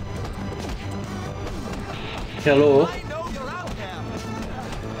 Hello. I know you're out there.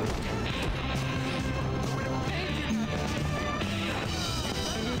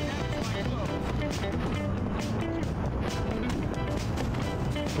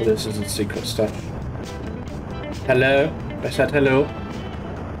 Well, this isn't secret stuff. Hello? I said hello.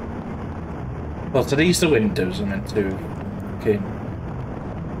 Well, so these are the windows I'm meant to. Okay.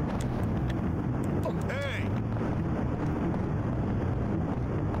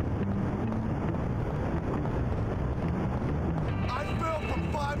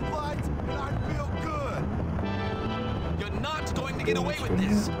 Get away with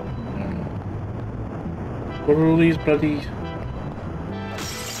this. What are all these bloody...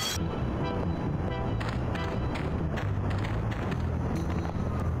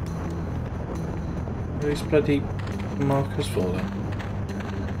 What are these bloody markers for then?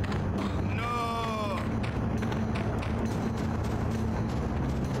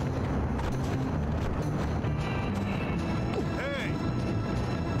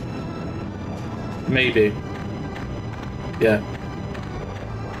 Maybe. Yeah.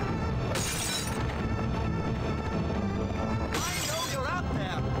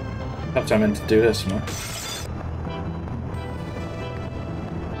 Perhaps I meant to do this, no?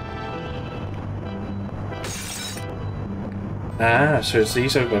 Ah, so it's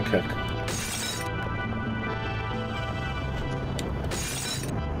these I've got to cook.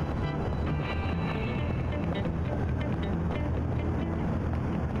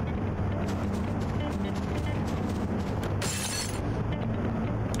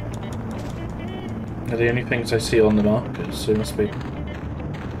 Are the only things I see on the markers, so it must be.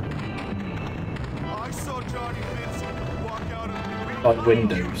 On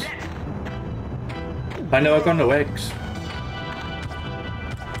windows. I know I've got no eggs.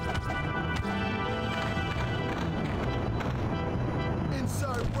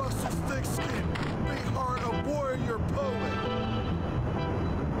 Inside Russell's thick skin, big heart of warrior poet.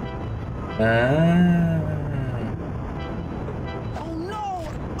 Ah. Oh no!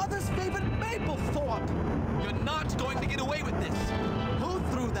 Mother's favorite Maplethorpe! You're not going to get away with this. Who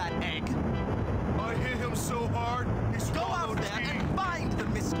threw that egg? I hit him so hard, he swallowed there and find the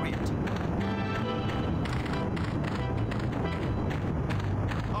miscreant.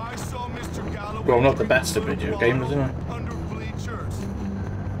 I saw Mr. Galloway. Well, I'm not the best at video games, am I? Under bleachers.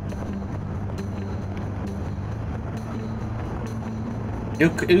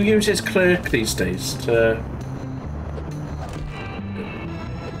 Who uses Clerk these days to...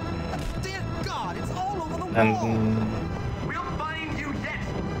 Dear God, it's all over the wall. And... We'll find you yet.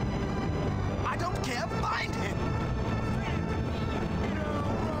 I don't care. Find him.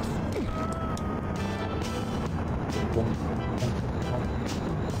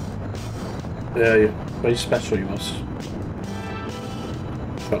 Yeah, you're very special, you was.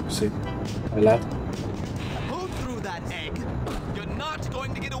 Foxy. My lad. Who threw that egg? You're not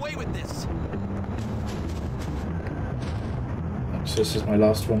going to get away with this. So this is my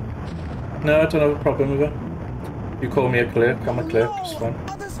last one. No, I don't have a problem with it. You call me a clerk, I'm a clerk, it's fine.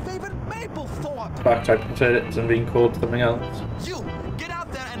 Mother's favorite Maplethorpe. In fact, I prefer it than being called something else. You get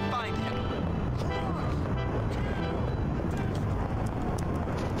out there and find him.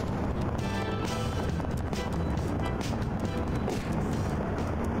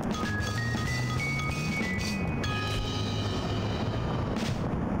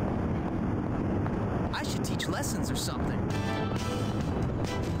 lessons or something.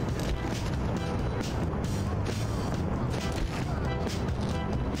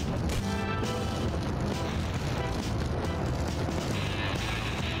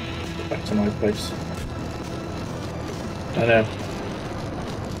 Back to my place. I know.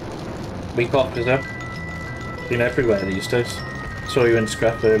 Week off, is that? Been everywhere these days. Saw you in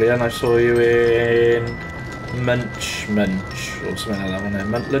Scrap earlier, and I saw you in Munch, or something like that one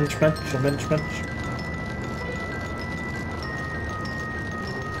there. Lynch Munch or Munch?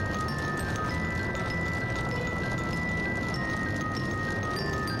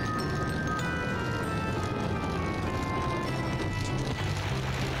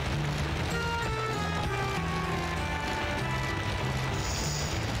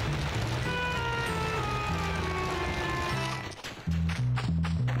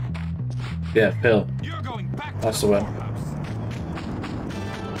 Yeah, Phil. That's the one.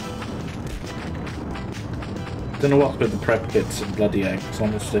 Don't know what's with the prep kits and bloody eggs,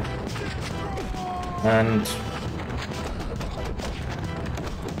 honestly. And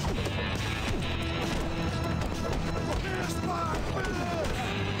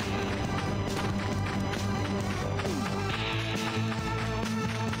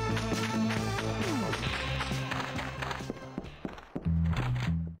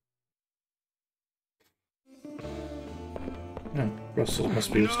Russell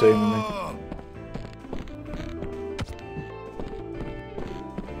must be staying with me.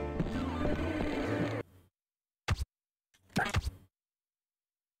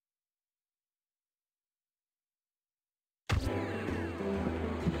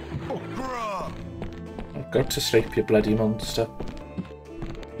 Oh, go to sleep, you bloody monster.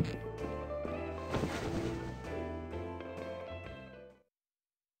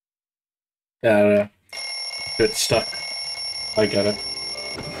 Yeah, bit stuck. I get it.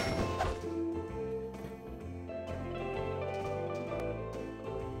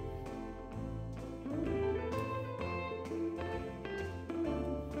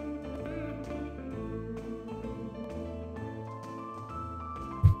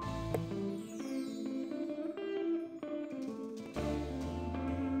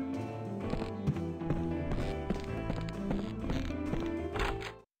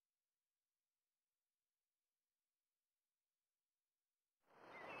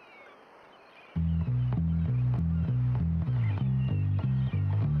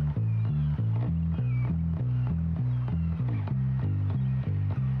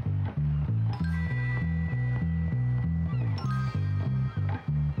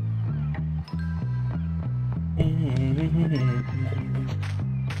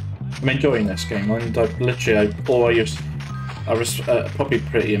 I'm enjoying this game, and I was probably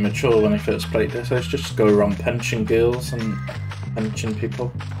pretty immature when I first played this. I used to just go around punching girls and punching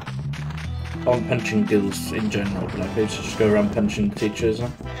people. On punching girls in general, but like I used to just go around punching teachers.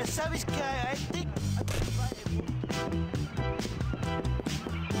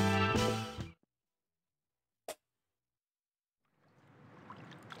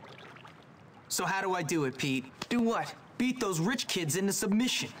 So how do I do it, Pete? Do what? Beat those rich kids into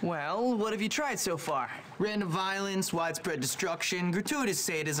submission. Well, what have you tried so far? Random violence, widespread destruction, gratuitous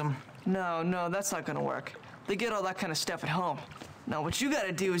sadism. No, that's not gonna work. They get all that kind of stuff at home. Now, what you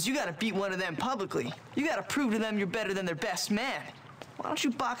gotta do is you gotta beat one of them publicly. You gotta prove to them you're better than their best man. Why don't you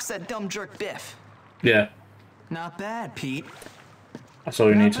box that dumb jerk Biff? Yeah. Not bad, Pete. That's all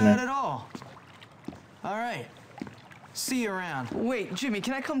you need to know. Not bad at all. All right. See you around. Wait, Jimmy,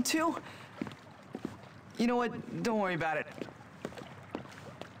 can I come too? You know what? Don't worry about it.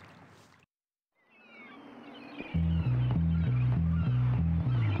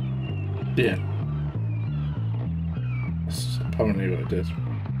 Yeah. That's apparently what it is.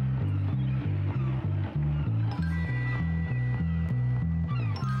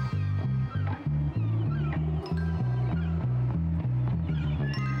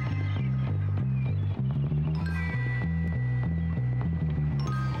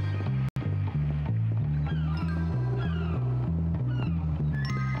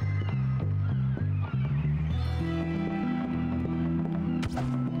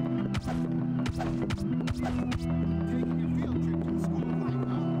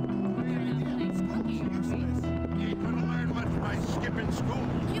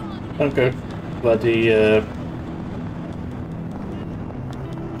 Okay, bloody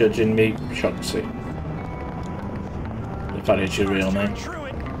judging me, Shoxy. If that is your real name.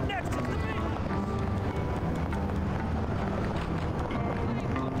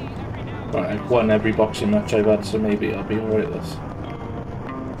 Right, I've won every boxing match I've had, so maybe I'll be alright at this.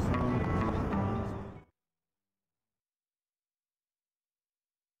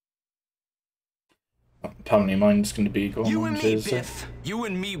 Apparently mine's going to be going You on and me, Thursday. Biff. You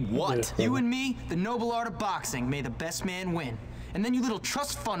and me what? You and me, the noble art of boxing. May the best man win. And then you little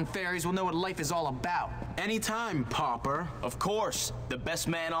trust fund fairies will know what life is all about. Anytime, pauper. Of course. The best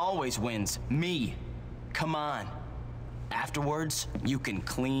man always wins. Me. Come on. Afterwards, you can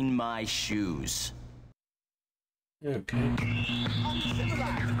clean my shoes. Okay.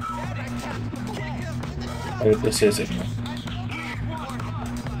 Oh, this is it.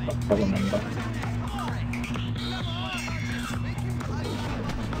 I remember.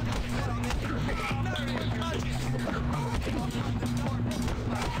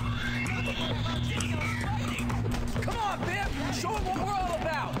 Come on, Biff! Show him what we're all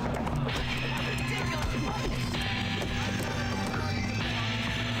about!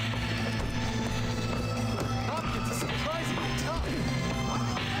 Hopkins is surprisingly tough.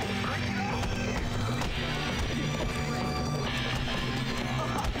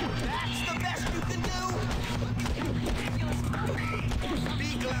 That's the best you can do? Be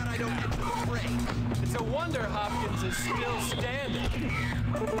glad I don't get to fray. It's a wonder Hopkins is still standing.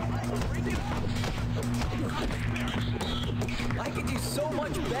 I could do so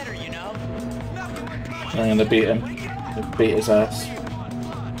much better, you know? I'm gonna beat him. Beat his ass.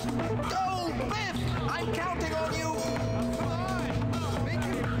 Go, Biff! I'm counting on you!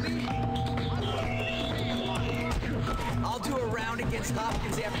 I'll do a round against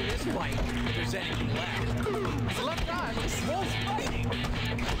Hopkins after this fight, if there's anything left. Select time, Swole's fighting!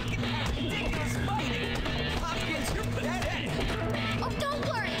 Ridiculous fighting! Hopkins, you're pathetic! Oh, don't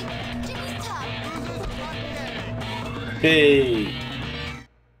worry. Jimmy's tough. Hey!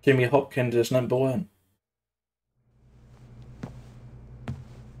 Jimmy Hopkins is #1.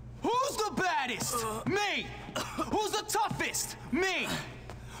 Who's the baddest? Me! Who's the toughest? Me!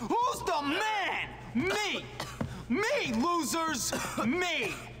 Who's the man? Me! Me, losers!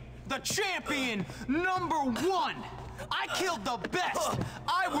 Me! The champion #1! I killed the best!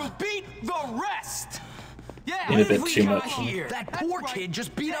 I will beat the rest! Yeah, In a bit too much. That poor kid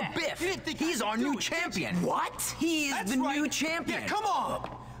just beat up Biff. He's our new champion. What? He is the new champion. Yeah, come on!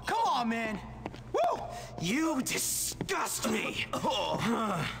 Come on, man! Woo! You disgust me!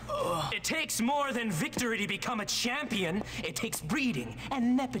 It takes more than victory to become a champion. It takes breeding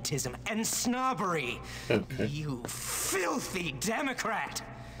and nepotism and snobbery. Okay. You filthy Democrat!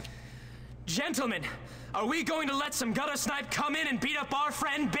 Gentlemen, are we going to let some gutter snipe come in and beat up our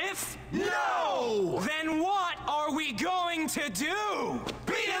friend Biff? No! Then what are we going to do?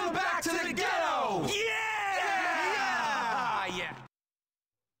 Beat him back to the ghetto! Yeah!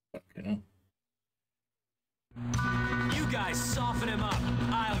 Okay. You guys soften him up.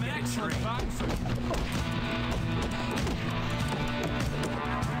 I'll get a drink.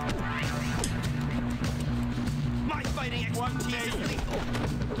 My fighting expertise is lethal!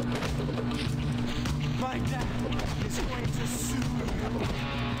 My dad is going to sue you!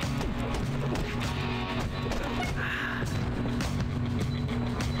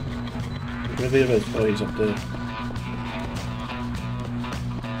 Where are the others? Oh, he's up there.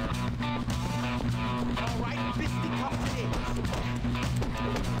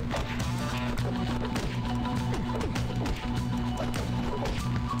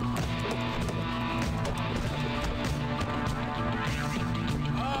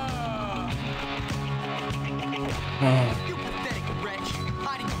 You pathetic wretch,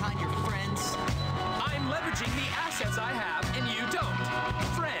 hiding behind your friends. I'm leveraging the assets I have, and you don't.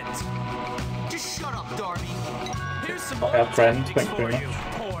 Friends. Just shut up, Darby. Here's some I have friends, tactics thank you for very you,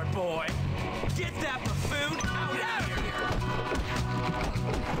 poor boy. Get that buffoon out of here.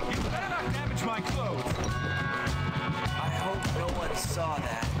 You better not damage my clothes. I hope no one saw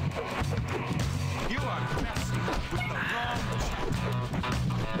that. You are messing with the wrong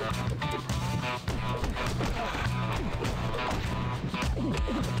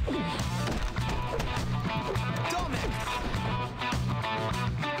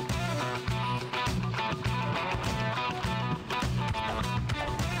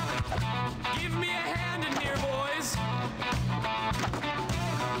Give me a hand in here, boys.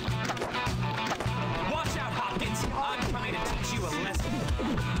 Watch out, Hopkins. I'm coming to teach you a lesson.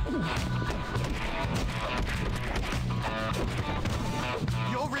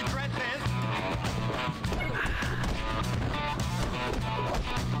 You'll regret this.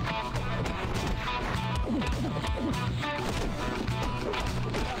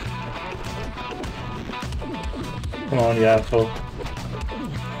 Come on, you asshole.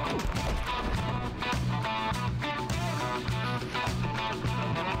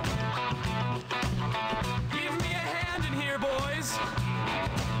 Give me a hand in here, boys.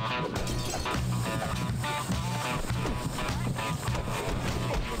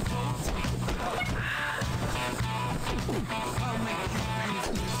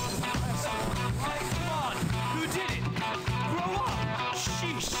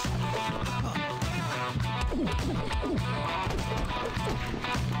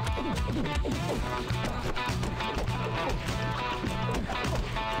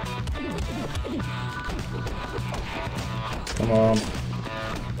 Come on.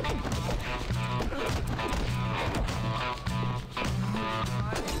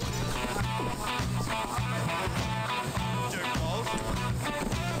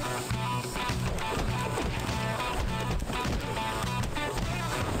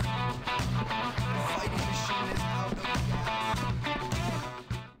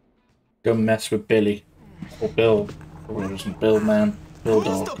 Don't mess with Billy. Or Bill. Or it wasn't Bill, man. Bill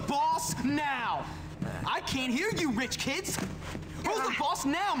Who's dog. the boss now? I can't hear you, rich kids. Who's the boss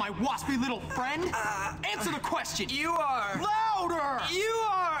now, my waspy little friend? Answer the question. You are. Louder! You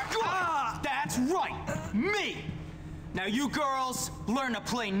are. Good. That's right. Me. Now you girls, learn to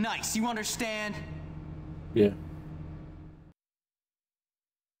play nice. You understand? Yeah.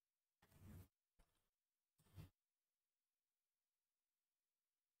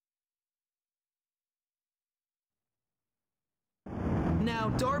 Now,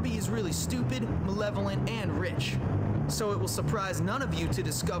 Darby is really stupid, malevolent, and rich. So it will surprise none of you to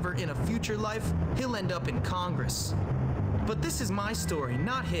discover in a future life, he'll end up in Congress. But this is my story,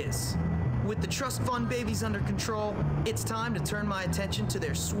 not his. With the trust fund babies under control, it's time to turn my attention to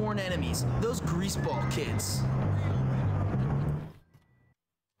their sworn enemies, those greaseball kids.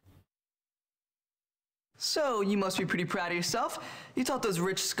 So, you must be pretty proud of yourself. You taught those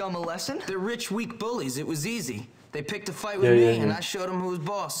rich scum a lesson. They're rich, weak bullies. It was easy. They picked a fight with me, and I showed them who was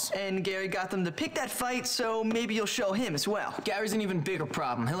boss. And Gary got them to pick that fight, so maybe you'll show him as well. Gary's an even bigger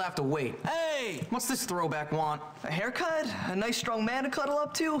problem. He'll have to wait. Hey! What's this throwback want? A haircut? A nice strong man to cuddle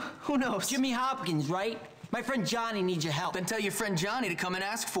up to? Who knows? Jimmy Hopkins, right? My friend Johnny needs your help. Then tell your friend Johnny to come and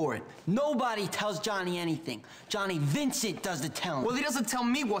ask for it. Nobody tells Johnny anything. Johnny Vincent does the telling. Well, he doesn't tell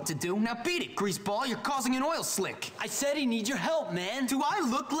me what to do. Now beat it, greaseball. You're causing an oil slick. I said he needs your help, man. Do I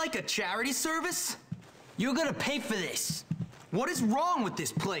look like a charity service? You're gonna pay for this. What is wrong with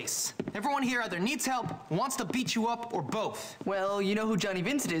this place? Everyone here either needs help, wants to beat you up, or both. Well, you know who Johnny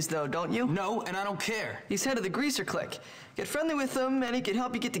Vincent is, though, don't you? No, and I don't care. He's head of the Greaser Clique. Get friendly with him, and he can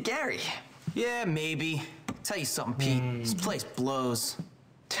help you get to Gary. Yeah, maybe. Tell you something, Pete. This place blows.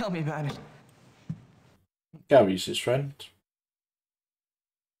 Tell me about it. Gary's his friend.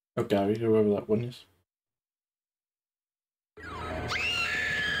 Oh, Gary, whoever that one is.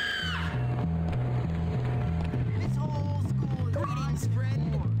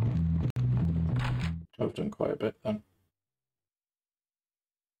 I've done quite a bit then.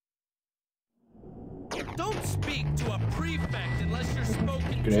 Don't speak to a prefect unless you're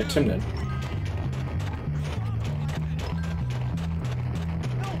spoken Gonna hit him then.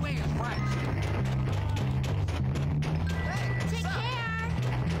 No way is right. Take care.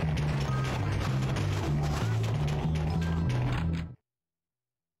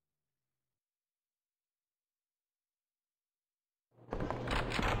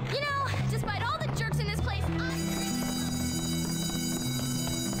 You know, despite all the jerks in this place,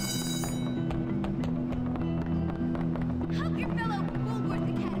 help your fellow Woolworth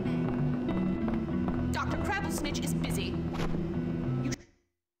Academy. Dr. Crabblesnitch is busy.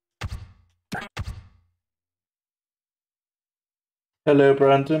 Hello,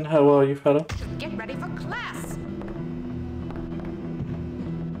 Brandon. How are you, fella? Get ready for class.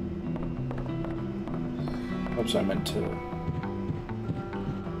 Oops, I meant to.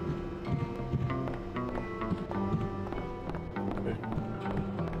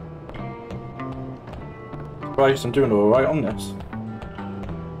 Christ, I'm doing alright on this.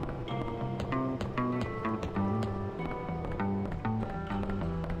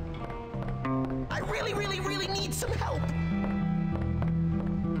 I really need some help.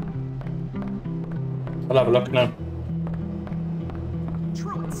 I'll have a look now.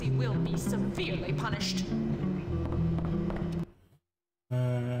 Truancy will be severely punished.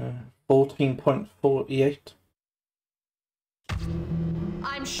 14.48.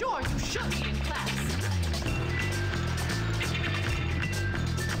 I'm sure you should be in class.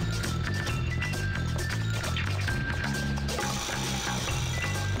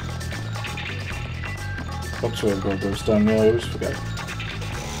 That's where it goes down there, I always forget.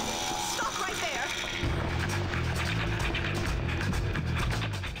 Stop right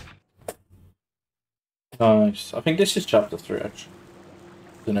there. Nice. I think this is chapter 3, actually.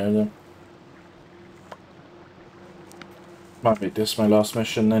 Don't know though. Might make this my last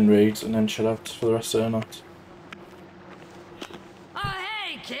mission, then read, and then chill out for the rest of the night. Oh,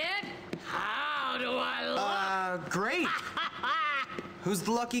 hey, kid. How do I look? Great. Who's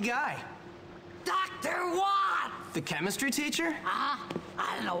the lucky guy? Dr. Watt! The chemistry teacher? I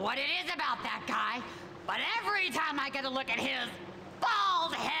don't know what it is about that guy, but every time I get a look at his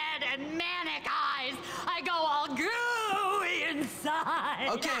bald head and manic eyes, I go all gooey inside.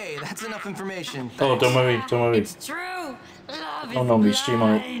 Okay, that's enough information. Oh, don't worry, don't worry. It's true. Love I'll normally stream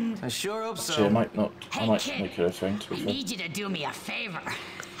on it. I sure hope so. Actually, I might not. Hey, I might kid, make it a thing, to be I fair. need you to do me a favor.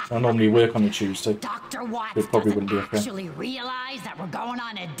 I normally work on a Tuesday. Dr. Watts It probably doesn't wouldn't be a thing. actually realize that we're going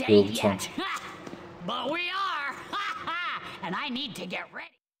on a All date the time. yet. But we are. And I need to get ready.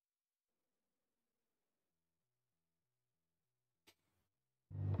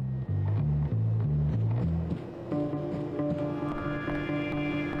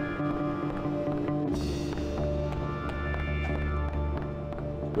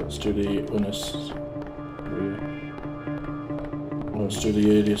 Let's do the honest. Let's do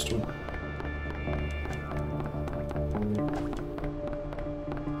the earliest one.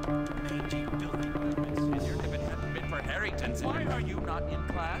 Why are you not in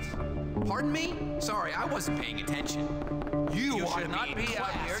class? Pardon me? Sorry, I wasn't paying attention. You should not be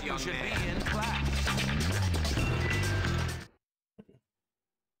out here. You should be in class.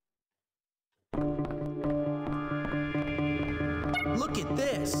 Look at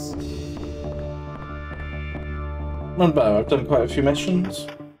this. Not bad. I've done quite a few missions.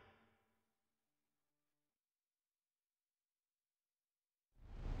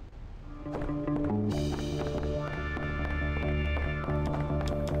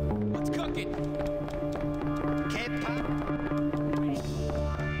 What's cooking?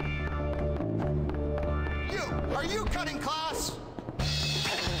 Are you cutting class?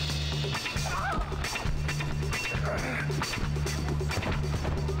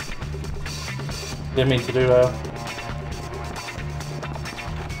 Didn't mean to do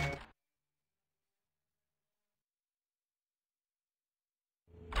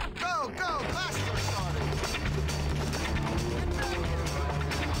Go, class just started.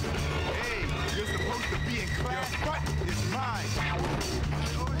 Hey, you're supposed to be in class. Your butt is mine.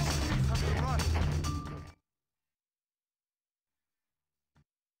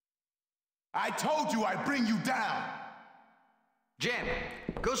 I told you I'd bring you down. Jim,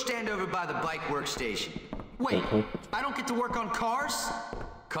 go stand over by the bike workstation. Wait, I don't get to work on cars?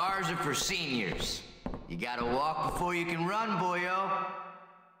 Cars are for seniors. You gotta walk before you can run, boyo.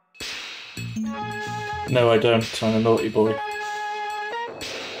 No, I don't. I'm a naughty boy.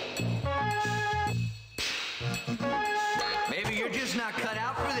 Maybe you're just not cut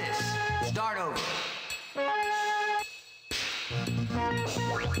out for this. Start over.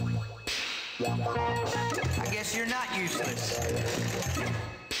 I guess you're not useless.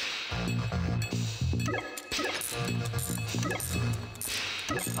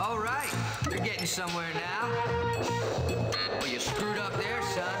 All right, you're getting somewhere now. Well, you screwed up there,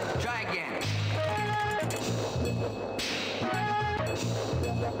 son. Try again.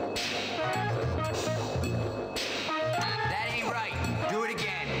 That ain't right. Do it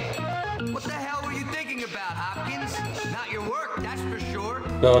again. What the hell were you thinking about, Hopkins? Not your work, that's for sure.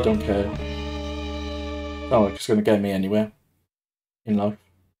 No, I don't care. Not like it's going to get me anywhere in life.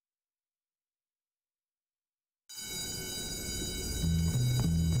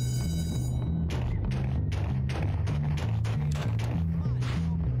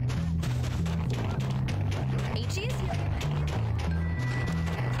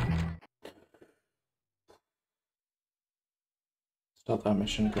 Start that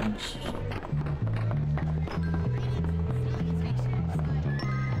mission again.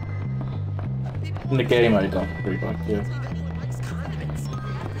 In the game I don't agree back here.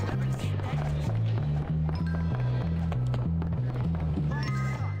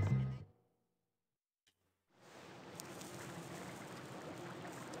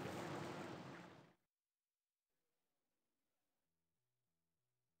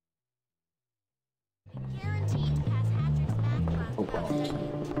 Oh wow.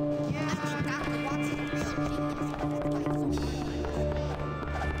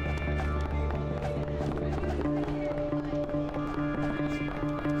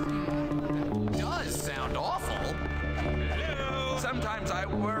 Does sound awful. Sometimes I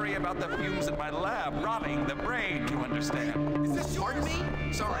worry about the fumes in my lab rotting the brain, you understand. Is this pardon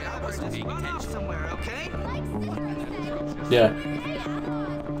me? Sorry, I wasn't paying attention. Somewhere, okay? Yeah.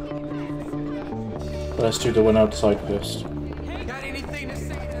 Let's do the one outside first. Got anything to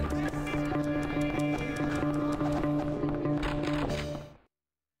say?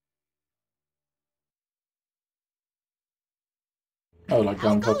 Oh, like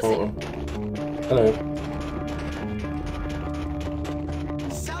Grandpa Portal. Hello.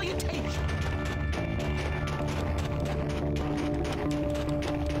 Salutation.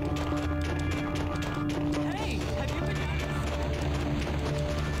 Hey, have you been?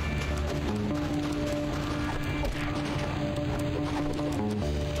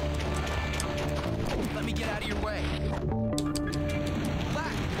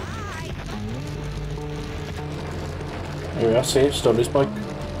 I see it, stole his bike.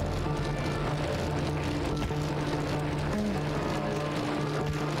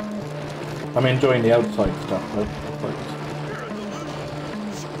 I'm enjoying the outside stuff though.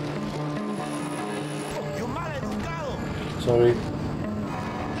 Sorry.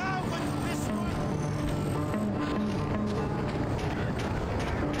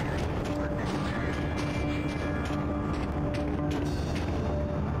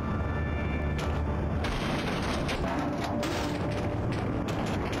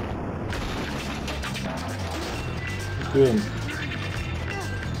 Doing.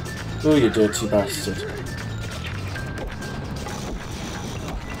 Oh, you dirty bastard.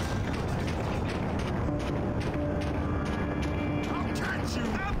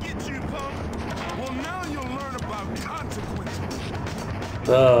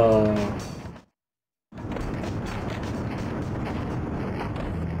 Oh.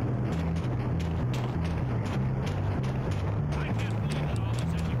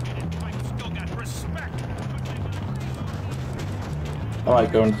 I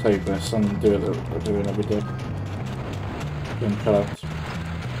might go and save this and do it every day. Then cut out.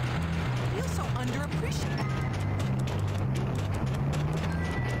 You're so underappreciated.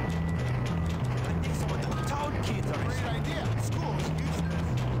 Town kids are great idea. School's useless.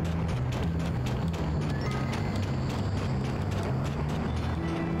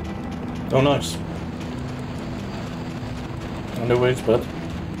 Oh, nice. No worries, bud.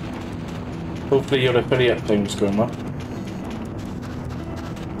 Hopefully your affiliate thing's going well.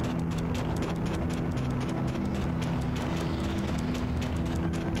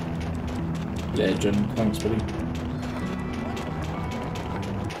 Legend, thanks buddy.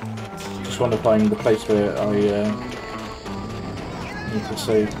 Just want to find the place where I need to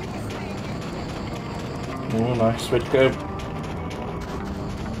save. Oh nice, where'd you go?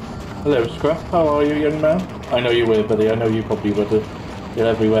 Hello Scrap, how are you young man? I know you were buddy, I know you probably would have. You're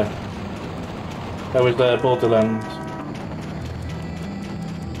everywhere. How was Borderlands?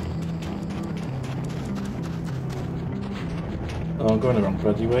 Oh, I'm going the wrong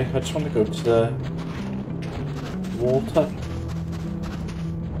bloody way. I just want to go to the water.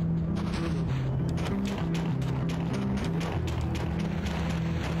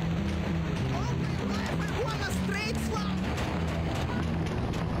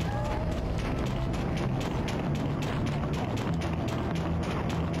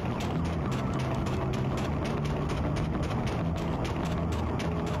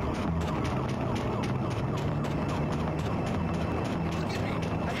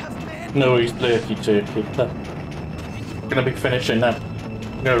 No, he's 32. Gonna be finishing that.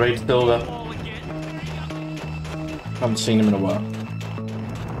 I'm gonna raid Silver. Haven't seen him in a while.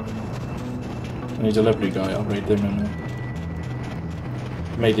 And he's a lovely guy, I'll raid him and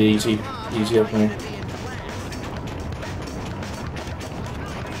made it easier for me.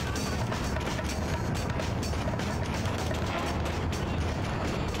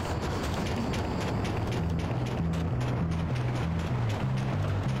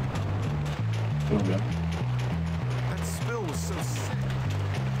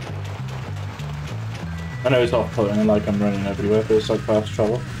 I know it's off-putting and like I'm running everywhere, but it's like fast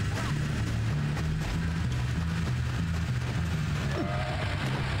travel.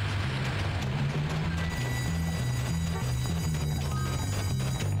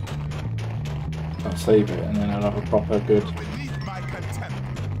 I'll save it and then I'll have a proper good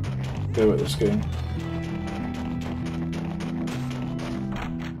go at this game.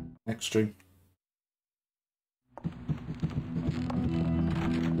 Extreme.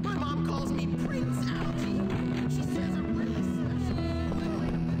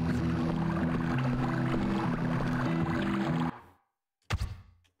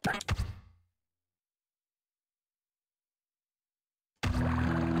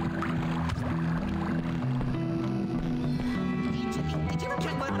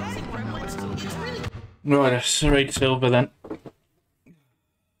 Right, let's raid Silver then.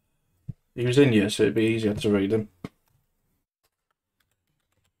 He was in here, so it'd be easier to raid him.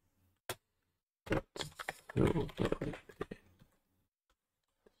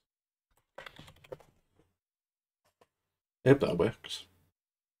 Hope that works.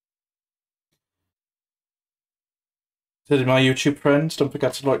 So to my YouTube friends, don't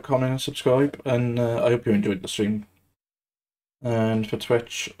forget to like, comment and subscribe, and I hope you enjoyed the stream. And for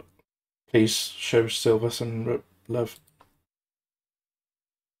Twitch, please show Silver some love.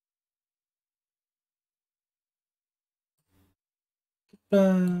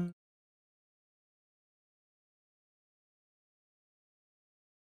 Bye.